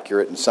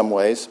inaccurate in some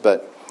ways,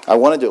 but I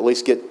wanted to at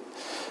least get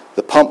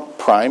the pump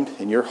primed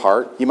in your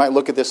heart. You might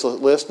look at this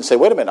list and say,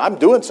 wait a minute, I'm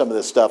doing some of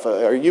this stuff.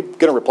 Are you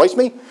going to replace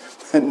me?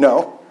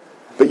 No.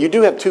 But you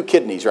do have 2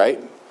 kidneys, right?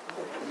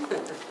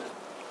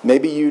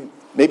 Maybe you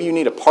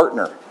need a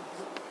partner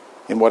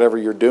in whatever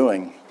you're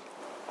doing.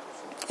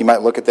 You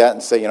might look at that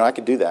and say, I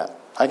could do that.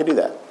 I could do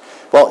that.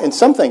 Well, in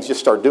some things,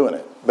 just start doing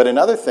it. But in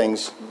other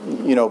things,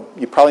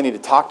 you probably need to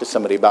talk to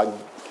somebody about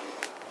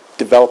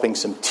developing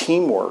some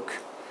teamwork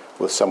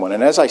with someone.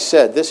 And as I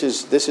said, this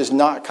is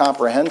not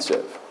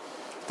comprehensive.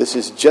 This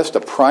is just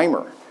a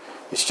primer.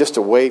 It's just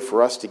a way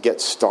for us to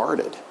get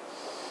started.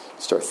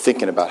 Start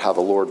thinking about how the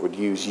Lord would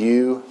use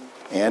you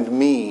and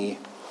me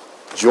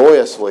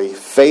joyously,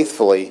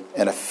 faithfully,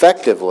 and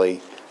effectively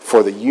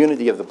for the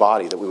unity of the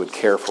body, that we would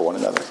care for one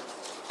another.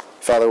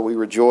 Father, we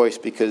rejoice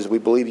because we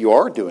believe you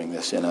are doing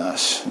this in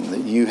us, and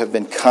that you have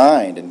been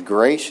kind and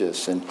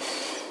gracious, and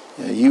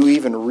you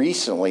even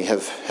recently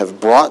have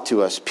brought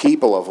to us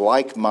people of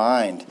like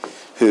mind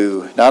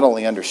who not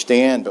only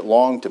understand but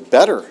long to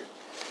better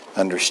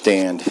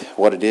understand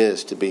what it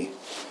is to be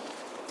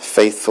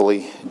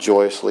faithfully,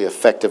 joyously,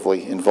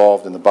 effectively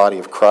involved in the body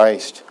of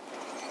Christ.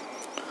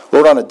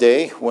 Lord, on a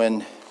day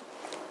when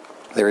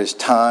there is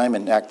time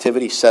and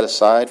activity set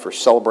aside for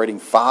celebrating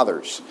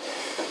fathers,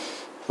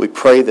 we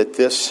pray that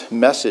this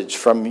message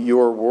from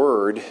your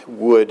word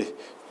would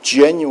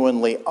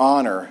genuinely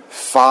honor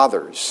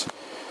fathers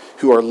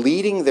who are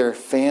leading their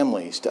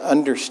families to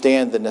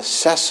understand the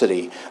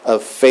necessity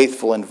of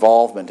faithful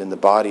involvement in the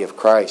body of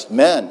Christ.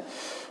 Men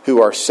who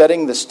are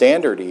setting the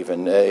standard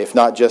even, if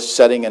not just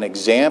setting an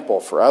example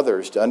for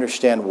others, to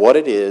understand what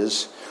it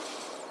is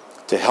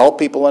to help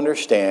people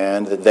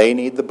understand that they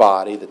need the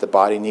body, that the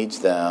body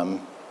needs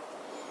them.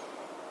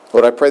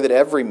 Lord, I pray that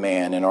every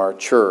man in our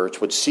church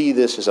would see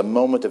this as a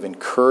moment of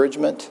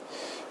encouragement,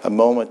 a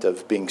moment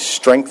of being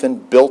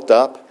strengthened, built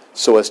up,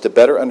 so as to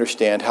better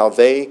understand how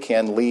they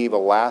can leave a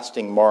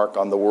lasting mark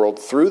on the world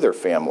through their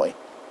family.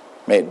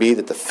 May it be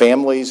that the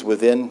families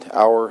within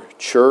our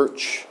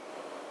church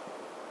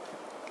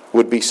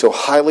would be so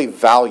highly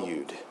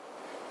valued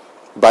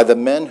by the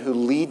men who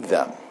lead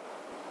them,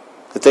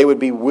 that they would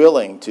be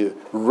willing to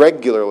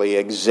regularly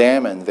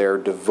examine their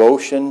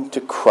devotion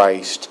to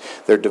Christ,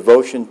 their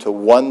devotion to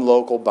one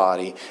local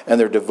body, and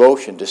their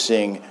devotion to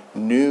seeing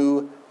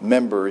new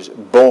members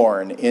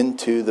born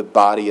into the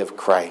body of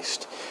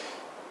Christ,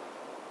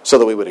 so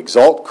that we would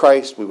exalt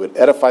Christ, we would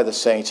edify the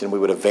saints, and we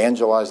would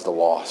evangelize the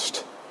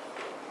lost.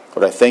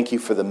 Lord, I thank you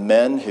for the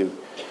men who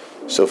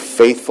so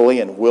faithfully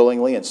and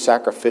willingly and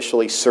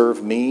sacrificially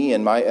serve me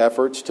in my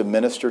efforts to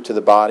minister to the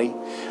body.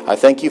 I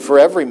thank you for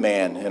every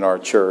man in our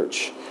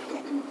church,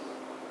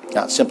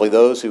 not simply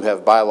those who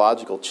have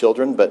biological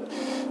children, but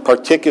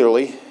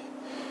particularly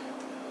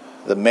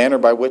the manner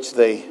by which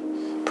they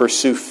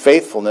pursue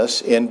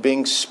faithfulness in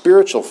being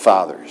spiritual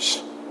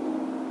fathers.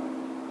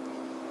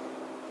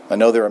 I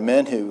know there are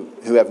men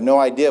who have no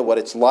idea what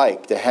it's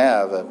like to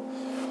have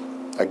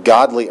a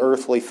godly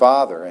earthly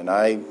father, and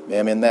I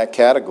am in that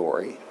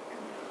category.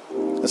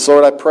 And so,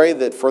 Lord, I pray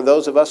that for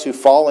those of us who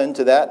fall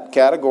into that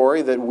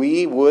category, that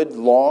we would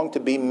long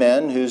to be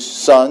men whose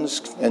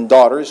sons and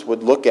daughters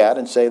would look at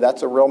and say,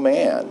 that's a real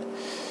man.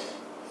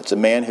 It's a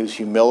man whose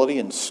humility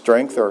and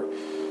strength are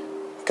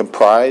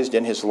comprised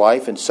in his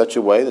life in such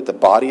a way that the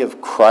body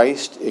of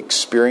Christ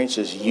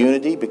experiences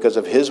unity because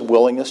of his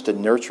willingness to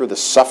nurture the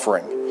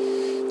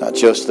suffering, not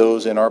just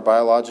those in our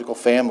biological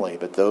family,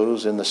 but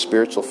those in the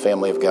spiritual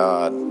family of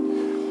God.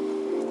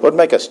 Lord,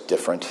 make us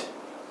different.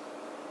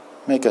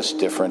 Make us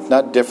different.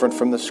 Not different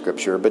from the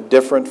Scripture, but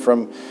different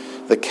from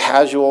the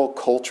casual,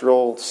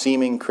 cultural,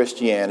 seeming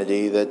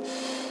Christianity that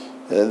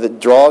that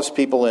draws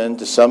people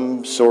into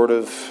some sort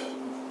of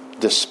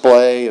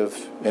display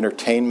of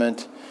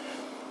entertainment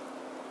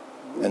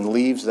and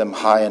leaves them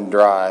high and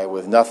dry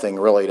with nothing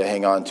really to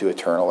hang on to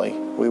eternally.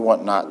 We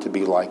want not to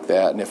be like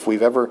that. And if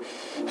we've ever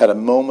had a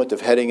moment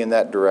of heading in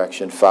that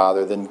direction,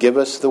 Father, then give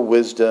us the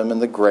wisdom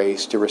and the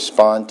grace to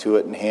respond to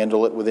it and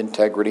handle it with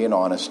integrity and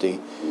honesty.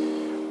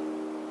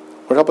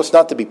 Lord, help us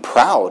not to be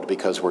proud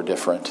because we're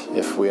different,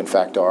 if we in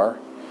fact are,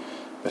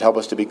 but help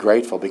us to be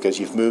grateful because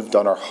you've moved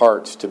on our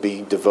hearts to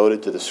be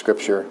devoted to the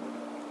Scripture.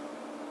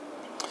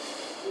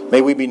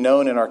 May we be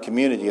known in our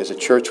community as a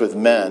church with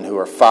men who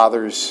are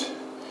fathers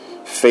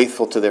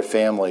faithful to their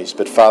families,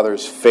 but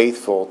fathers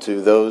faithful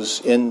to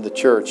those in the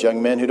church,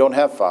 young men who don't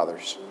have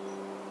fathers.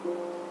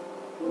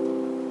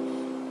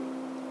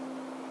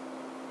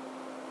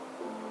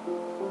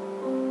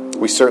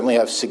 We certainly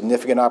have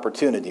significant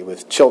opportunity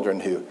with children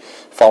who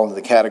fall into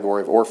the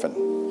category of orphan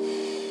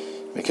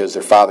because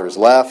their father has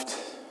left,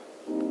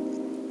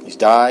 he's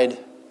died,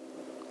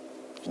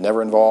 he's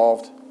never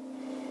involved.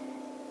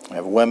 We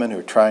have women who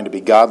are trying to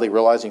be godly,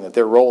 realizing that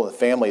their role in the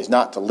family is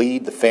not to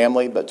lead the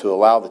family, but to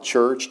allow the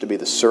church to be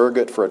the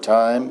surrogate for a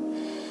time,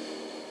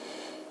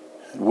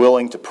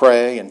 willing to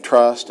pray and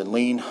trust and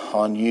lean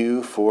on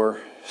you for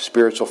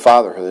spiritual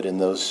fatherhood in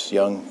those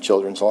young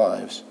children's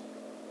lives.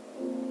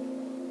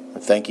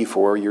 Thank you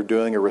for you're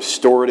doing a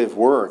restorative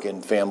work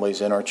in families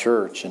in our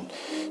church, and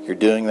you're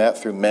doing that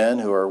through men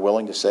who are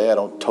willing to say, I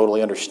don't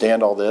totally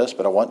understand all this,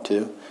 but I want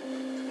to.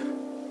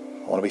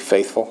 I want to be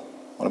faithful.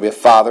 I want to be a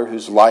father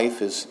whose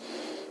life is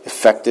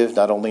effective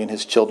not only in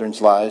his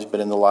children's lives,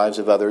 but in the lives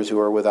of others who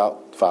are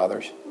without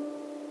fathers.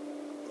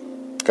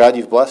 God,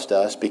 you've blessed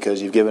us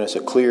because you've given us a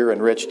clear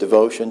and rich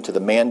devotion to the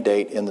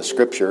mandate in the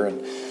Scripture,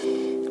 and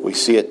we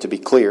see it to be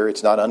clear.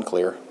 It's not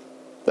unclear,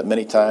 but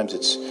many times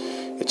it's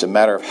a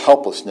matter of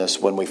helplessness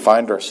when we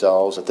find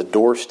ourselves at the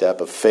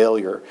doorstep of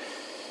failure.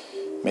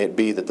 May it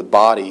be that the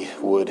body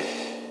would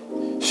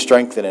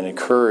strengthen and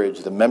encourage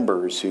the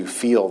members who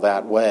feel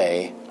that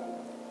way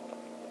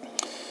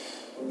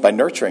by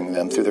nurturing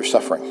them through their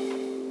suffering.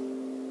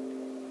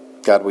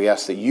 God, we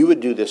ask that you would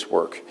do this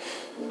work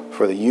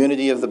for the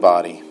unity of the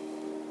body,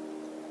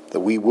 that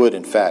we would,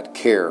 in fact,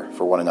 care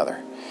for one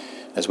another.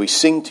 As we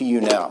sing to you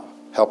now,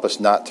 help us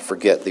not to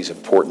forget these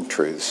important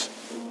truths.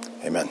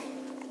 Amen.